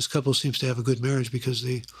this couple seems to have a good marriage because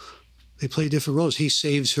they play different roles. He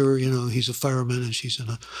saves her, he's a fireman and she's in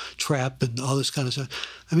a trap and all this kind of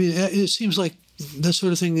stuff. I mean, it seems like that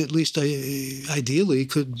sort of thing, at least ideally,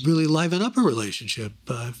 could really liven up a relationship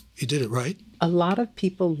if you did it right. A lot of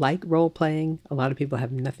people like role playing. A lot of people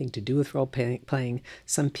have nothing to do with role playing.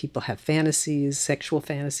 Some people have fantasies, sexual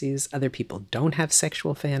fantasies. Other people don't have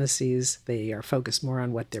sexual fantasies. They are focused more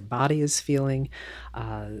on what their body is feeling.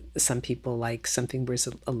 Some people like something where there's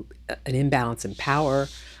an imbalance in power.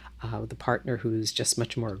 The partner who's just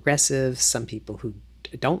much more aggressive. Some people who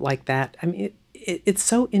don't like that. I mean, it's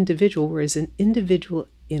so individual. Whereas an individual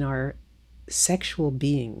in our sexual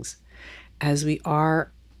beings, as we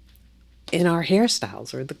are in our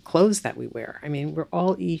hairstyles or the clothes that we wear. I mean, we're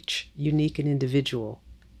all each unique and individual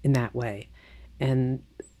in that way. And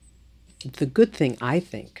the good thing, I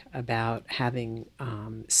think, about having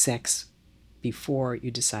sex before you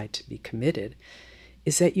decide to be committed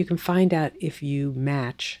is that you can find out if you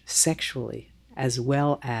match sexually as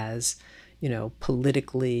well as,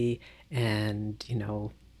 politically and,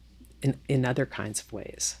 in other kinds of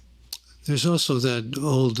ways. There's also that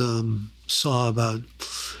old saw about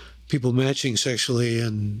people matching sexually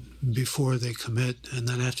and before they commit, and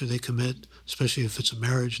then after they commit, especially if it's a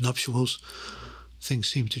marriage, nuptials, things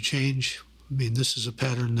seem to change. I mean, this is a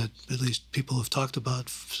pattern that at least people have talked about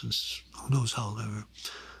since who knows how long ever.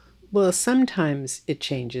 Well, sometimes it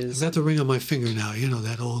changes. I've got the ring on my finger now,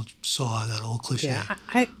 that old saw, that old cliche.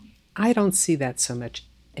 Yeah, I don't see that so much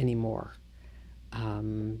anymore.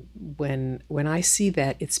 When I see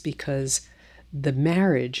that, it's because the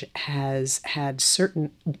marriage has had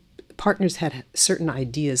partners had certain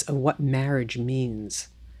ideas of what marriage means,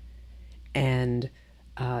 and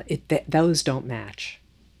those don't match.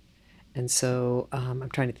 And so I'm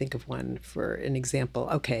trying to think of one for an example.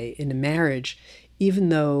 Okay, in a marriage, even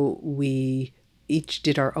though we each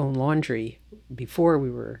did our own laundry before we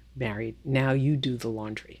were married, now you do the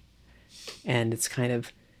laundry. And it's kind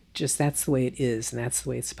of, just that's the way it is, and that's the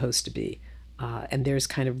way it's supposed to be. And there's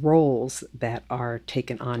kind of roles that are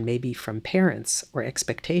taken on maybe from parents or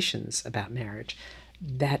expectations about marriage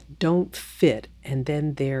that don't fit. And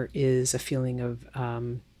then there is a feeling of,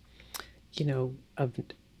 you know,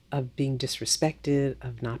 of being disrespected,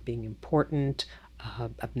 of not being important,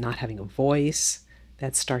 of not having a voice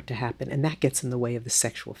that start to happen. And that gets in the way of the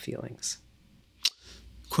sexual feelings.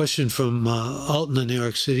 Question from Alton in New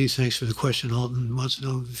York City. Thanks for the question. Alton wants to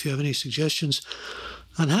know if you have any suggestions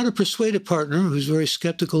on how to persuade a partner who's very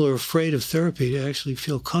skeptical or afraid of therapy to actually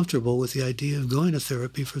feel comfortable with the idea of going to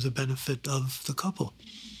therapy for the benefit of the couple.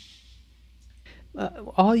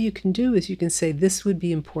 All you can do is you can say, this would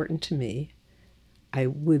be important to me. I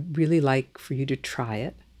would really like for you to try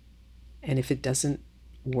it. And if it doesn't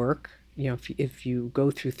work, if you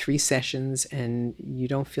go through 3 sessions and you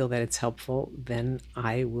don't feel that it's helpful, then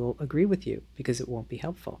I will agree with you because it won't be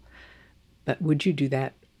helpful. But would you do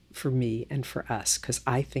that for me and for us? Because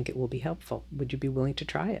I think it will be helpful. Would you be willing to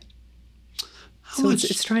try it? So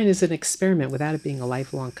it's trying as an experiment without it being a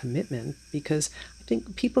lifelong commitment, because I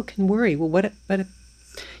think people can worry, well, what if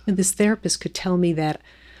this therapist could tell me that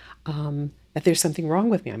that there's something wrong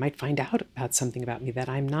with me. I might find out about something about me that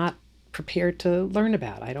I'm not prepared to learn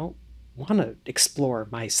about. I don't want to explore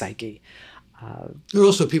my psyche. There are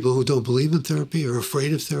also people who don't believe in therapy or are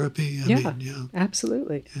afraid of therapy. I mean,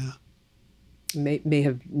 absolutely. Yeah. May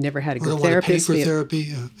have never had a good don't therapist. Want to pay for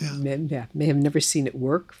therapy. May have never seen it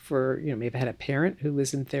work may have had a parent who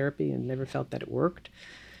was in therapy and never felt that it worked.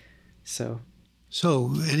 So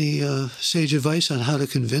any sage advice on how to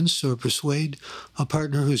convince or persuade a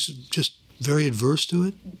partner who's just very adverse to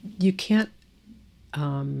it? You can't.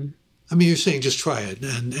 I mean, you're saying just try it,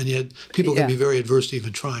 and yet people can be very adverse to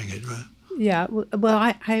even trying it, right? Yeah. Well,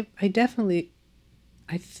 I definitely.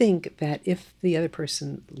 I think that if the other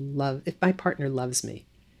person if my partner loves me,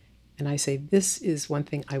 and I say, this is one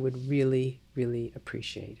thing I would really, really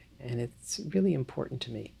appreciate, and it's really important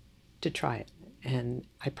to me to try it. And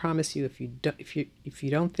I promise you, if you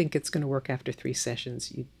don't think it's going to work after 3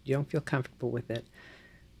 sessions, you don't feel comfortable with it,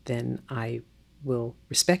 then I will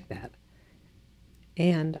respect that.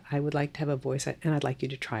 And I would like to have a voice, and I'd like you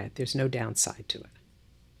to try it. There's no downside to it.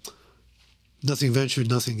 Nothing ventured,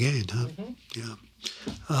 nothing gained, huh? Mm-hmm. Yeah.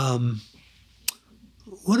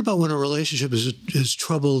 What about when a relationship is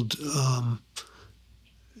troubled?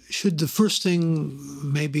 Should the first thing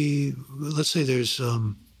maybe, let's say there's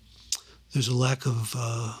a lack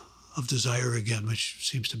of desire again, which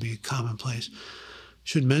seems to be commonplace.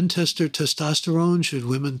 Should men test their testosterone? Should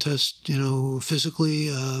women test,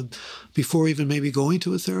 physically before even maybe going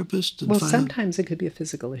to a therapist? Well, sometimes it could be a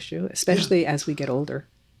physical issue, especially as we get older.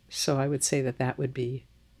 So I would say that would be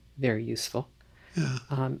very useful. Yeah.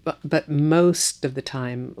 But most of the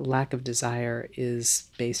time, lack of desire is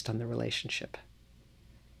based on the relationship.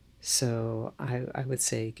 So I would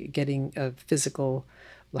say getting a physical,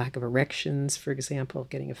 lack of erections, for example,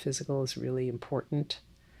 getting a physical is really important.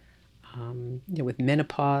 With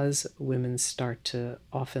menopause, women start to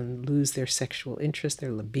often lose their sexual interest,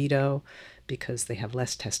 their libido, because they have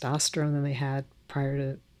less testosterone than they had prior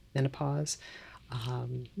to menopause.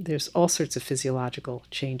 There's all sorts of physiological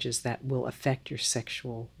changes that will affect your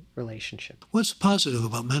sexual relationship. What's positive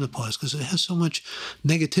about menopause? Because it has so much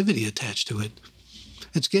negativity attached to it.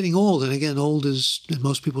 It's getting old, and again, old is, in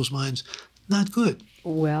most people's minds, not good.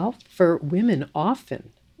 Well, for women,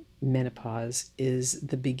 often menopause is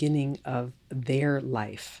the beginning of their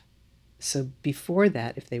life. So before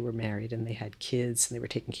that, if they were married and they had kids and they were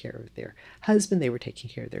taking care of their husband, they were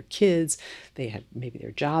taking care of their kids, they had maybe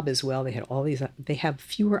their job as well, they had all these, they have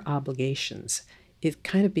fewer obligations. It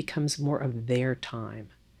kind of becomes more of their time.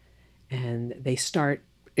 And they start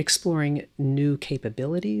exploring new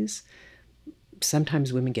capabilities.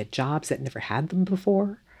 Sometimes women get jobs that never had them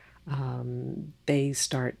before. They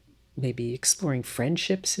start maybe exploring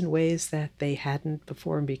friendships in ways that they hadn't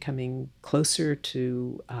before and becoming closer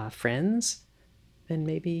to friends than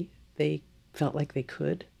maybe they felt like they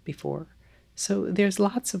could before. So there's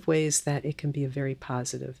lots of ways that it can be a very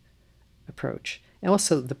positive approach. And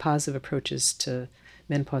also the positive approaches to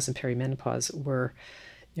menopause and perimenopause were,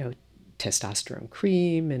 testosterone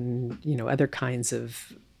cream and, other kinds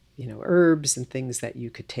of, herbs and things that you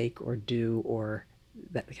could take or do or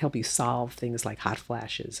that help you solve things like hot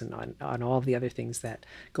flashes and on all the other things that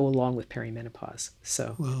go along with perimenopause.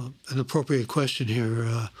 So, well, an appropriate question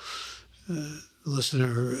here.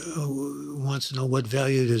 Listener wants to know, what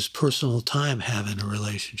value does personal time have in a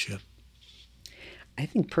relationship? I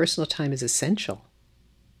think personal time is essential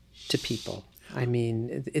to people. I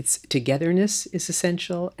mean, it's togetherness is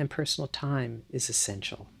essential and personal time is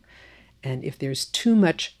essential. And if there's too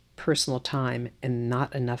much personal time and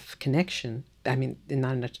not enough connection, I mean,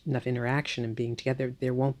 not enough interaction and being together,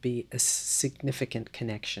 there won't be a significant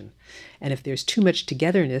connection. And if there's too much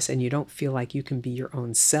togetherness and you don't feel like you can be your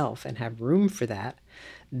own self and have room for that,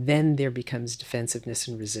 then there becomes defensiveness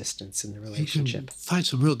and resistance in the relationship. You can find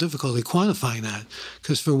some real difficulty quantifying that,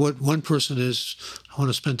 because for what one person is, I want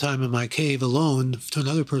to spend time in my cave alone, to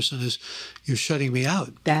another person is, you're shutting me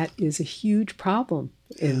out. That is a huge problem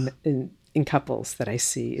in couples that I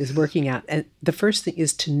see, is working out. And the first thing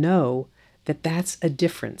is to know that that's a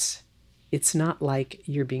difference. It's not like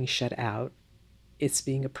you're being shut out. It's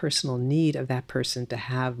being a personal need of that person to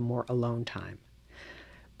have more alone time.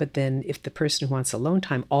 But then if the person who wants alone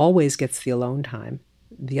time always gets the alone time,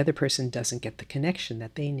 the other person doesn't get the connection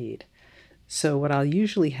that they need. So what I'll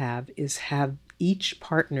usually have is have each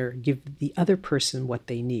partner give the other person what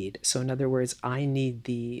they need. So in other words, I need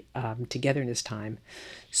the togetherness time.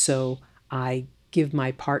 So I give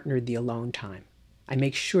my partner the alone time. I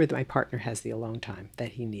make sure that my partner has the alone time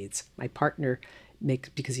that he needs. My partner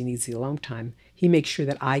because he needs the alone time, he makes sure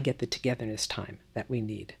that I get the togetherness time that we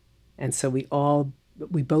need. And so we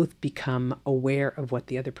both become aware of what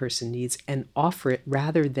the other person needs and offer it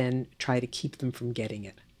rather than try to keep them from getting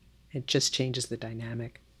it. It just changes the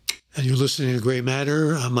dynamic. And you're listening to Gray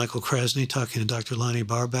Matter. I'm Michael Krasny talking to Dr. Lonnie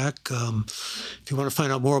Barbach. If you want to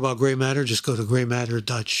find out more about Gray Matter, just go to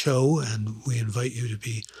graymatter.show, and we invite you to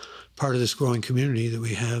be part of this growing community that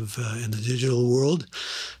we have in the digital world.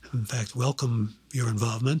 In fact, welcome your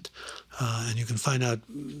involvement. And you can find out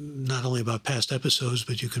not only about past episodes,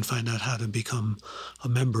 but you can find out how to become a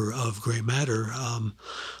member of Gray Matter.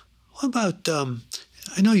 What about,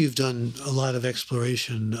 I know you've done a lot of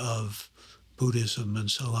exploration of Buddhism,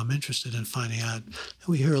 and so I'm interested in finding out.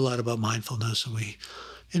 We hear a lot about mindfulness, and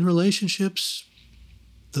in relationships,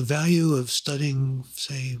 the value of studying,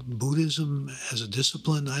 say, Buddhism as a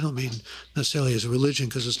discipline. I don't mean necessarily as a religion,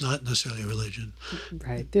 because it's not necessarily a religion.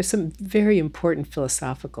 Right. There's some very important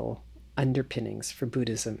philosophical underpinnings for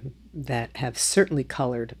Buddhism that have certainly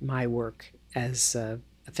colored my work as a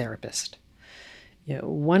therapist.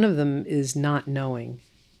 One of them is not knowing.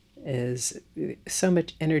 Is so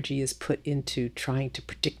much energy is put into trying to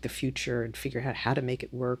predict the future and figure out how to make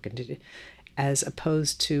it work, as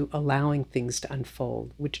opposed to allowing things to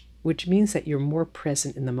unfold, which means that you're more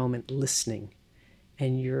present in the moment, listening,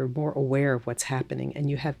 and you're more aware of what's happening,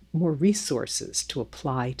 and you have more resources to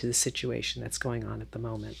apply to the situation that's going on at the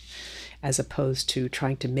moment, as opposed to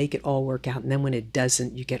trying to make it all work out, and then when it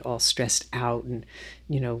doesn't, you get all stressed out and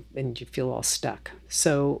you feel all stuck.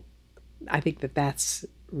 So I think that's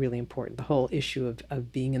really important. The whole issue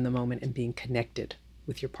of being in the moment and being connected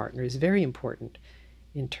with your partner is very important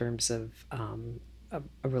in terms of a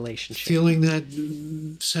relationship. Feeling that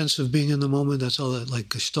sense of being in the moment, that's all that like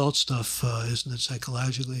Gestalt stuff, isn't it,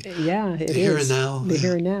 psychologically? Yeah, it is. The here and now. The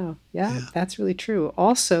here and now. Yeah, that's really true.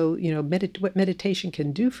 Also, what meditation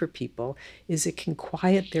can do for people is it can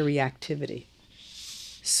quiet their reactivity.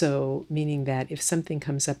 So, meaning that if something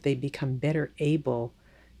comes up, they become better able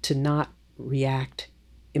to not react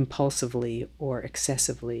impulsively or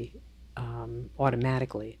excessively,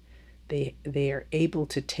 automatically. They are able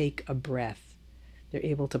to take a breath. They're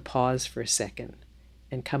able to pause for a second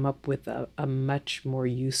and come up with a much more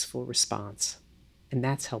useful response. And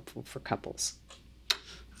that's helpful for couples.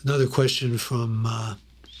 Another question from,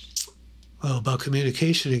 about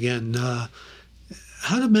communication again.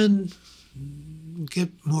 How do men get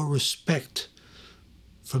more respect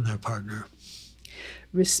from their partner?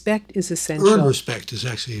 Respect is essential. Earn respect is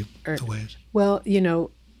actually the way. Well,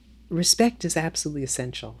 respect is absolutely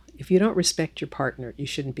essential. If you don't respect your partner, you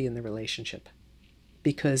shouldn't be in the relationship,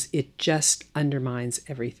 because it just undermines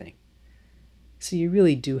everything. So you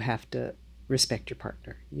really do have to respect your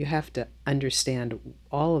partner. You have to understand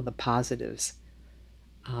all of the positives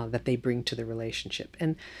that they bring to the relationship.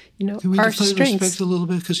 And, Can we our define strengths... respect a little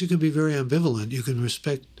bit? Because you can be very ambivalent. You can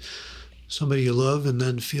respect somebody you love and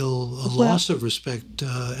then feel a loss of respect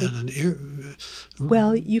and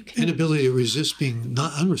you can inability to resist being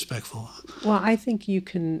not unrespectful. Well, I think you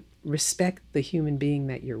can respect the human being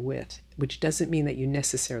that you're with, which doesn't mean that you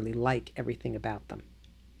necessarily like everything about them.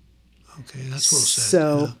 Okay, that's well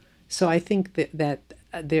said. So I think that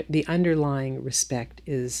the underlying respect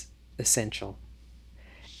is essential.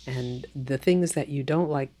 And the things that you don't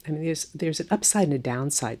like, I mean, there's an upside and a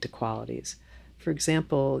downside to qualities. For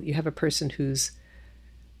example, you have a person who's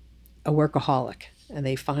a workaholic, and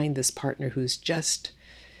they find this partner who's just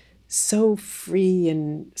so free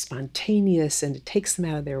and spontaneous, and it takes them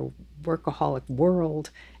out of their workaholic world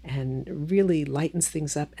and really lightens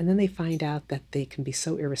things up. And then they find out that they can be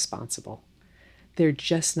so irresponsible, they're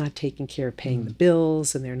just not taking care of paying the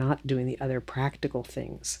bills, and they're not doing the other practical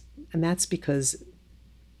things. And that's because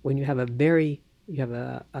when you have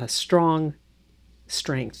a strong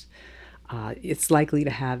strength, it's likely to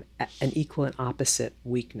have an equal and opposite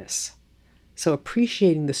weakness. So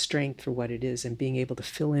appreciating the strength for what it is and being able to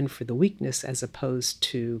fill in for the weakness as opposed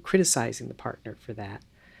to criticizing the partner for that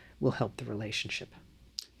will help the relationship.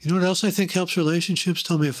 You know what else I think helps relationships?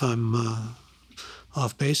 Tell me if I'm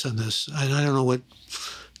off base on this. And I don't know what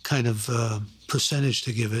kind of percentage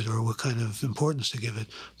to give it or what kind of importance to give it,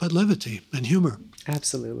 but levity and humor.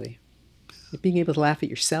 Absolutely. Being able to laugh at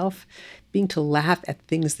yourself, being to laugh at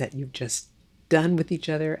things that you've just done with each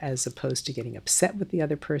other as opposed to getting upset with the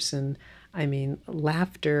other person. I mean,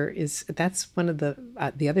 laughter that's one of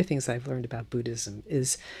the other things I've learned about Buddhism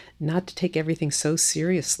is not to take everything so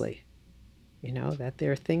seriously. You know, that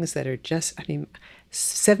there are things that are just, I mean,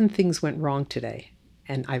 7 things went wrong today,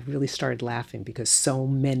 and I've really started laughing because so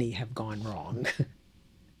many have gone wrong.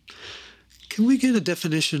 Can we get a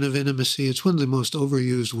definition of intimacy? It's one of the most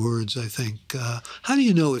overused words, I think. How do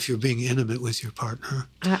you know if you're being intimate with your partner?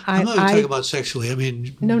 I'm not even talking about sexually. I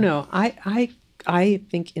mean, No. I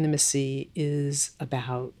think intimacy is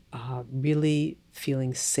about really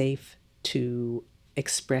feeling safe to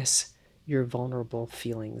express your vulnerable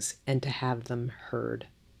feelings and to have them heard.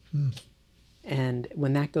 And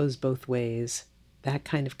when that goes both ways, that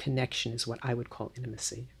kind of connection is what I would call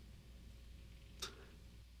intimacy.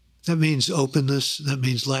 that means openness. That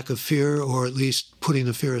means lack of fear, or at least putting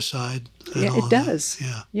the fear aside. Yeah, it does.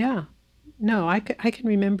 Yeah. Yeah. No, I can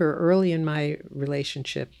remember early in my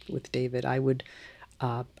relationship with David, I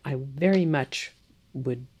very much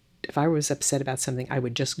would, if I was upset about something, I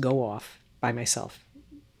would just go off by myself,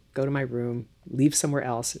 go to my room, leave somewhere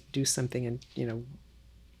else, do something and,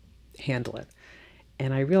 handle it.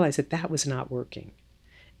 And I realized that that was not working.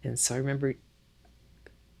 And so I remember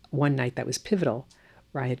one night that was pivotal,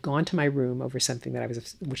 where I had gone to my room over something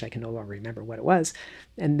which I can no longer remember what it was.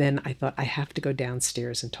 And then I thought, I have to go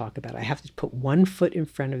downstairs and talk about it. I have to put one foot in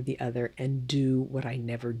front of the other and do what I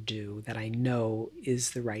never do, that I know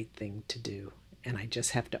is the right thing to do. And I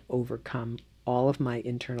just have to overcome all of my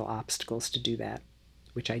internal obstacles to do that,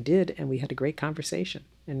 which I did. And we had a great conversation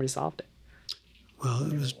and resolved it.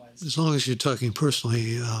 Well, as long as you're talking personally,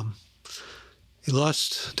 you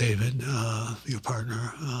lost David, your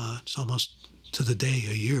partner. It's almost to the day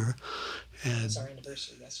a year. And it's our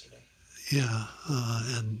anniversary yesterday. Yeah,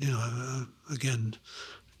 and again,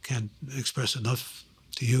 can't express enough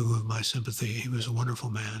to you of my sympathy. He was a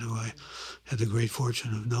wonderful man who I had the great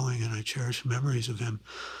fortune of knowing, and I cherish memories of him.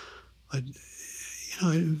 But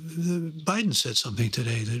Biden said something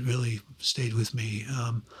today that really stayed with me.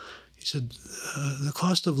 He said, "The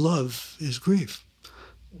cost of love is grief."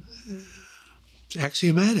 It's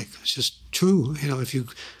axiomatic. It's just true. If you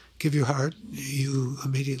give your heart, you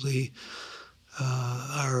immediately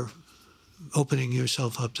are opening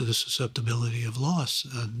yourself up to the susceptibility of loss,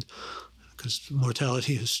 and because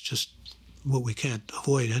mortality is just what we can't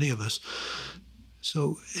avoid, any of us.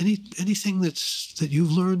 So anything that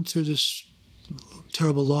you've learned through this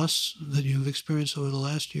terrible loss that you've experienced over the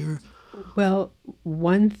last year? Well,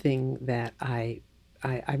 one thing that I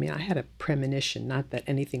had a premonition, not that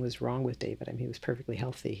anything was wrong with David. I mean, he was perfectly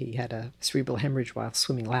healthy. He had a cerebral hemorrhage while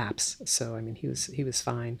swimming laps, so I mean, he was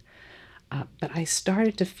fine. But I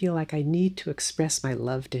started to feel like I need to express my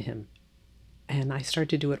love to him, and I started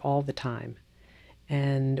to do it all the time.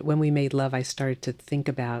 And when we made love, I started to think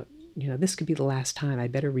about, this could be the last time. I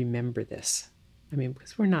better remember this. I mean,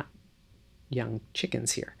 because we're not young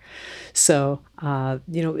chickens here. So, I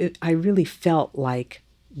really felt like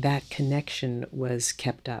that connection was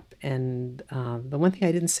kept up. And the one thing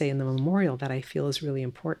I didn't say in the memorial that I feel is really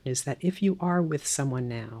important is that if you are with someone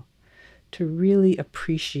now, to really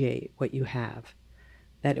appreciate what you have,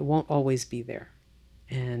 that it won't always be there,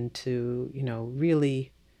 and to,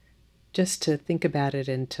 really just to think about it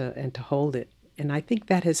and to hold it. And I think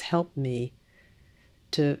that has helped me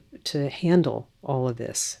to handle all of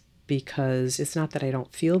this, because it's not that I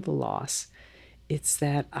don't feel the loss, it's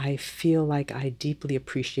that I feel like I deeply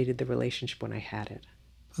appreciated the relationship when I had it.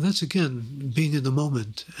 Well, that's again being in the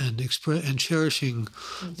moment and cherishing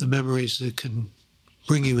the memories that can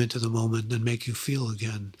bring you into the moment and make you feel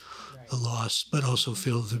again the loss, but also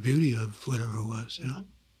feel the beauty of whatever it was.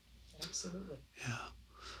 Absolutely.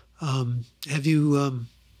 Yeah. Have you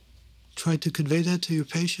tried to convey that to your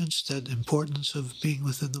patients, that importance of being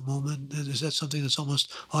within the moment? Is that something that's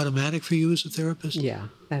almost automatic for you as a therapist? Yeah,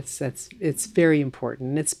 it's very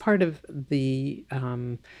important. It's part of the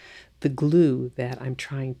glue that I'm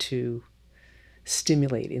trying to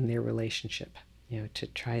stimulate in their relationship. to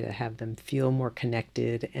try to have them feel more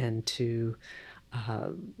connected and to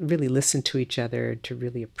really listen to each other, to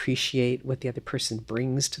really appreciate what the other person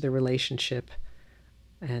brings to the relationship,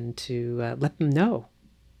 and to let them know.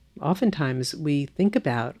 Oftentimes we think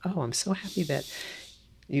about, oh, I'm so happy that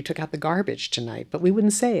you took out the garbage tonight, but we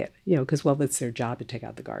wouldn't say it, because, well, it's their job to take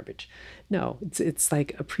out the garbage. No, it's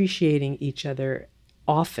like appreciating each other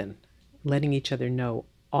often, letting each other know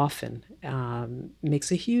often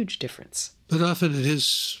makes a huge difference. But often it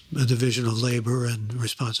is a division of labor and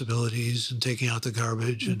responsibilities and taking out the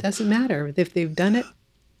garbage. It doesn't matter. If they've done it,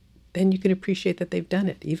 then you can appreciate that they've done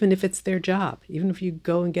it, even if it's their job. Even if you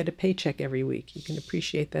go and get a paycheck every week, you can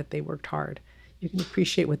appreciate that they worked hard. You can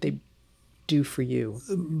appreciate what they do for you.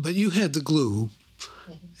 But you had the glue.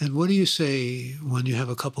 And what do you say when you have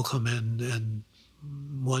a couple come in and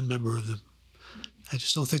one member of the, I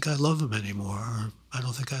just don't think I love him anymore, or I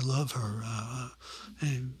don't think I love her,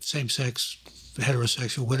 same sex,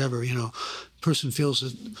 heterosexual, whatever, person feels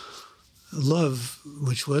that love,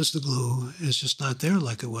 which was the glue, is just not there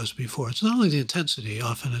like it was before. It's not only the intensity,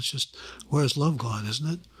 often it's just, where's love gone,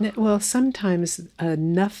 isn't it? Well, sometimes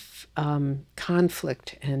enough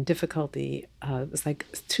conflict and difficulty, it's like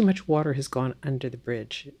too much water has gone under the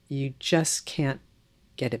bridge. You just can't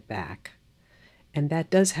get it back. And that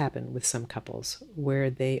does happen with some couples where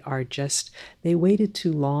they waited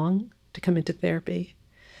too long to come into therapy.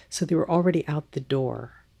 So they were already out the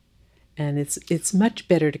door. And it's much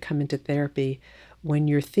better to come into therapy when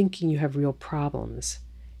you're thinking you have real problems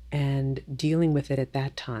and dealing with it at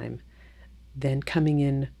that time than coming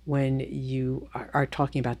in when you are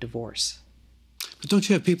talking about divorce. But don't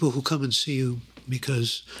you have people who come and see you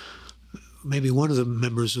because maybe one of the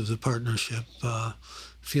members of the partnership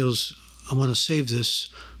feels, I want to save this,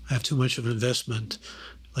 I have too much of an investment.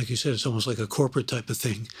 Like you said, it's almost like a corporate type of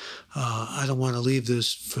thing. I don't want to leave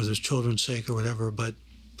this for the children's sake or whatever, but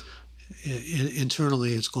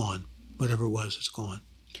internally it's gone. Whatever it was, it's gone.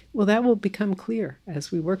 Well, that will become clear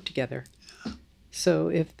as we work together. Yeah. So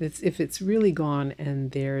if it's really gone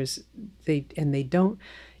and they don't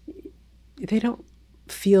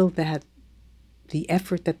feel that the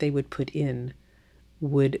effort that they would put in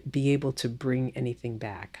would be able to bring anything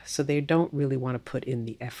back. So they don't really want to put in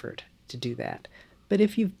the effort to do that. But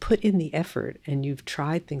if you've put in the effort and you've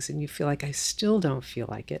tried things and you feel like I still don't feel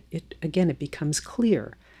like it, it becomes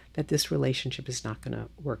clear that this relationship is not going to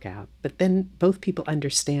work out. But then both people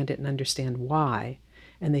understand it and understand why,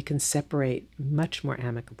 and they can separate much more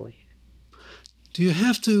amicably. Do you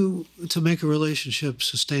have to make a relationship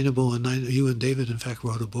sustainable? And you and David, in fact,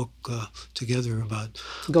 wrote a book together about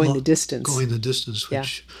Going the distance. Going the distance,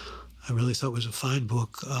 which I really thought was a fine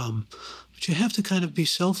book. But you have to kind of be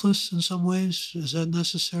selfless in some ways. Is that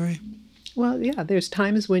necessary? Well, yeah, there's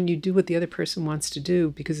times when you do what the other person wants to do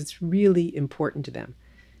because it's really important to them.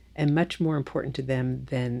 And much more important to them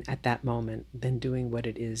than at that moment than doing what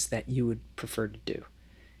it is that you would prefer to do.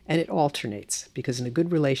 And it alternates because in a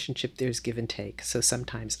good relationship, there's give and take. So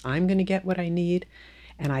sometimes I'm going to get what I need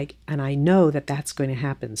and I know that that's going to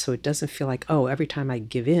happen. So it doesn't feel like, oh, every time I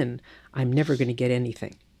give in, I'm never going to get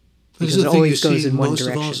anything. Because it always goes in one direction.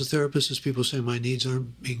 Most of all as a therapist is people say my needs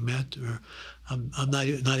aren't being met or I'm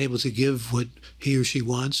not able to give what he or she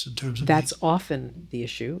wants in terms of That's often the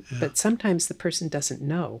issue, but sometimes the person doesn't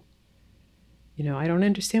know. I don't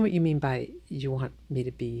understand what you mean by you want me to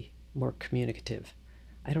be more communicative.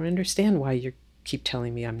 I don't understand why you keep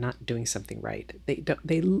telling me I'm not doing something right.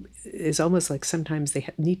 It's almost like sometimes they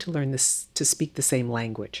need to learn this to speak the same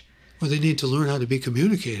language. Or they need to learn how to be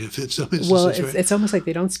communicative in some instances, well, right? It's almost like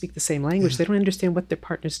they don't speak the same language. They don't understand what their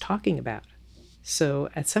partner's talking about. So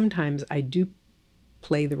sometimes I do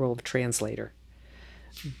play the role of translator,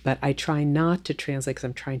 but I try not to translate because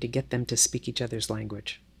I'm trying to get them to speak each other's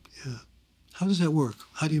language. Yeah. How does that work?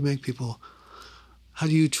 How do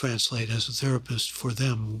you translate as a therapist for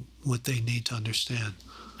them what they need to understand?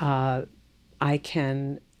 I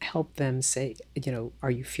can help them say,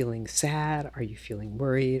 are you feeling sad? Are you feeling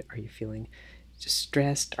worried? Are you feeling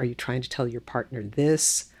distressed? Are you trying to tell your partner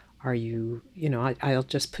this? Are you, I'll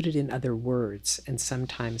just put it in other words. And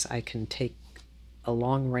sometimes I can take a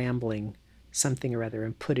long rambling something or other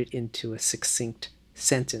and put it into a succinct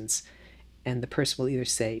sentence. And the person will either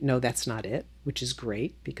say, no, that's not it, which is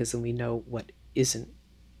great because then we know what isn't,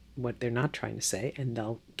 what they're not trying to say, and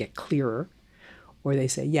they'll get clearer. Or they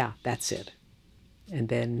say, yeah, that's it. And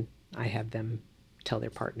then I have them tell their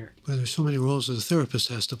partner. Well, there's so many roles that a therapist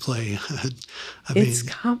has to play. It's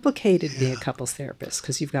complicated being a couples therapist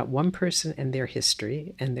because you've got one person and their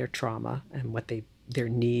history and their trauma and what their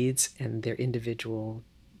needs and their individual,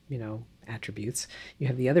 attributes. You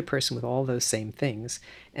have the other person with all those same things.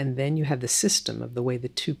 And then you have the system of the way the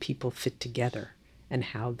two people fit together and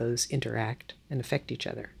how those interact and affect each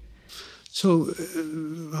other. So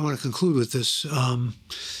I want to conclude with this.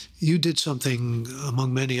 You did something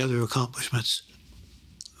among many other accomplishments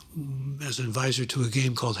as an advisor to a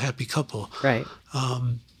game called Happy Couple. Right.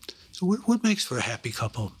 So what makes for a happy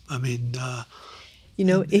couple? I mean,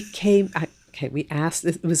 it came. We asked.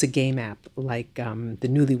 It was a game app like the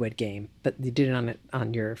Newlywed Game, but you did it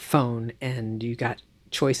on your phone, and you got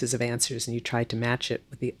choices of answers, and you tried to match it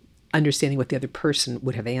with the understanding what the other person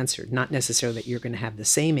would have answered. Not necessarily that you're going to have the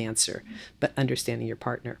same answer, but understanding your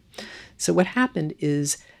partner. So what happened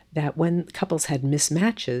is that when couples had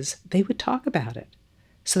mismatches, they would talk about it.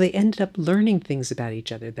 So they ended up learning things about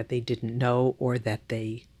each other that they didn't know, or that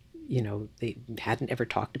they hadn't ever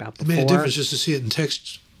talked about before. It made a difference just to see it in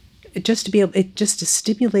text. It just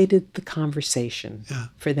stimulated the conversation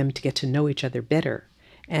for them to get to know each other better.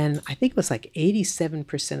 And I think it was like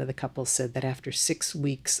 87% of the couples said that after 6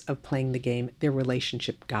 weeks of playing the game, their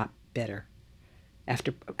relationship got better.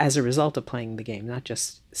 As a result of playing the game, not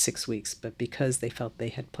just 6 weeks, but because they felt they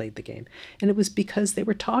had played the game. And it was because they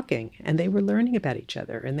were talking and they were learning about each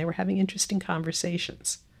other and they were having interesting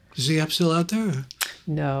conversations. Is the app still out there?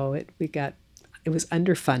 No, it was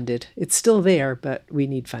underfunded. It's still there, but we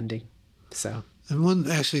need funding. So. And one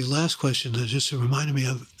actually last question that just reminded me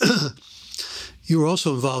of. You were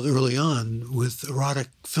also involved early on with erotic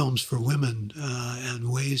films for women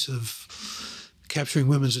and ways of capturing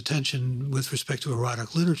women's attention with respect to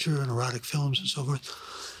erotic literature and erotic films and so forth.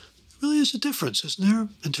 There really is a difference, isn't there,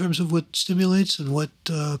 in terms of what stimulates and what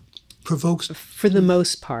provokes? For the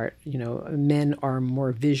most part, men are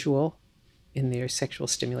more visual in their sexual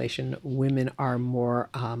stimulation. Women are more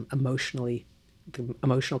emotionally. The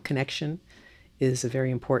emotional connection is a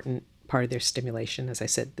very important part of their stimulation. As I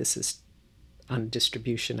said, this is on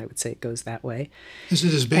distribution. I would say it goes that way. Is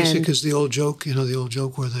it as basic as the old joke? The old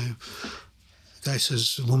joke where the guy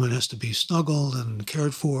says a woman has to be snuggled and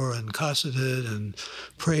cared for and cosseted and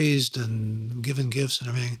praised and given gifts and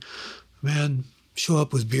everything. Man, show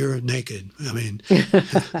up with beer naked. I mean,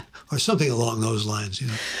 or something along those lines.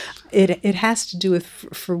 It has to do with,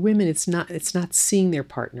 for women, it's not seeing their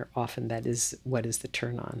partner often that is what is the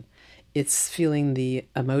turn on. It's feeling the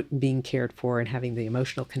being cared for and having the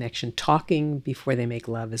emotional connection. Talking before they make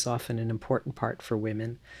love is often an important part for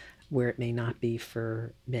women, where it may not be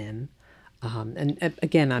for men. And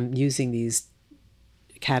again, I'm using these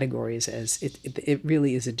categories as it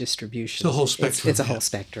really is a distribution. It's a whole spectrum. It's a whole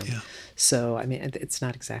spectrum. Yeah. So, I mean, it's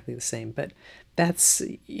not exactly the same, but that's,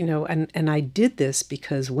 and I did this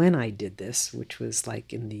because when I did this, which was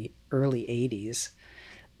like in the early 80s,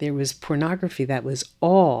 there was pornography that was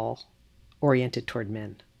all oriented toward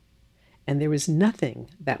men. And there was nothing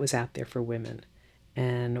that was out there for women.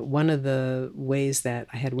 And one of the ways that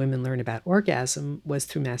I had women learn about orgasm was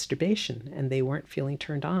through masturbation, and they weren't feeling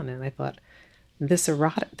turned on. And I thought, this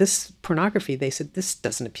pornography, they said, this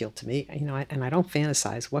doesn't appeal to me, and I don't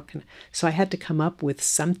fantasize. So I had to come up with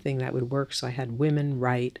something that would work. So I had women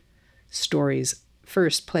write stories,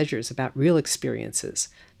 first pleasures about real experiences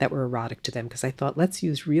that were erotic to them, because I thought, let's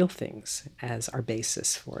use real things as our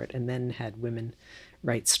basis for it. And then had women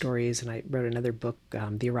write stories, and I wrote another book,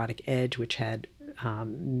 The Erotic Edge, which had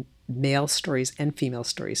male stories and female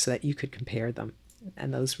stories so that you could compare them.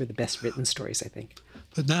 And those were the best written stories, I think.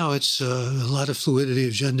 But now it's a lot of fluidity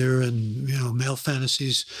of gender, and male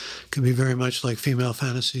fantasies can be very much like female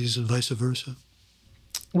fantasies and vice versa.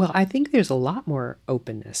 Well, I think there's a lot more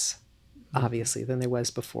openness, obviously, than there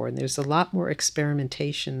was before. And there's a lot more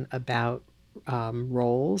experimentation about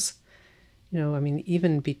roles.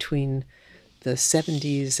 Even between the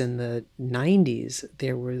 70s and the 90s,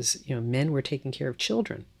 there was, men were taking care of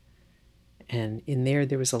children. And in there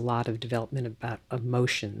was a lot of development about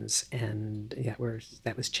emotions, and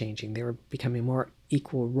that was changing. There were becoming more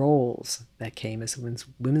equal roles that came as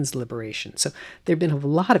women's liberation. So there have been a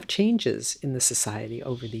lot of changes in the society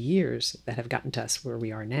over the years that have gotten to us where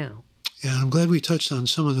we are now. Yeah, I'm glad we touched on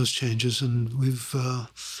some of those changes, and we've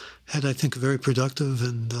had, I think, a very productive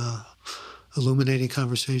and illuminating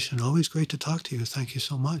conversation. Always great to talk to you. Thank you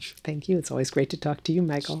so much. Thank you. It's always great to talk to you,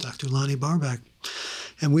 Michael. It's Dr. Lonnie Barbach.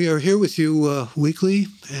 And we are here with you weekly,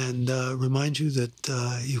 and remind you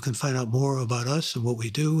that you can find out more about us and what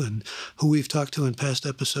we do and who we've talked to in past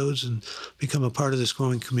episodes, and become a part of this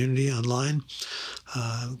growing community online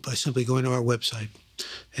by simply going to our website.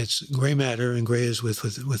 It's Gray Matter, and Gray is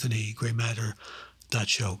with an E,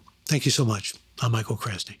 graymatter.show. Thank you so much. I'm Michael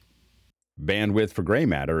Krasny. Bandwidth for Gray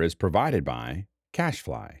Matter is provided by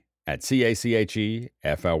CashFly at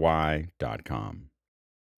CACHEFLY.com.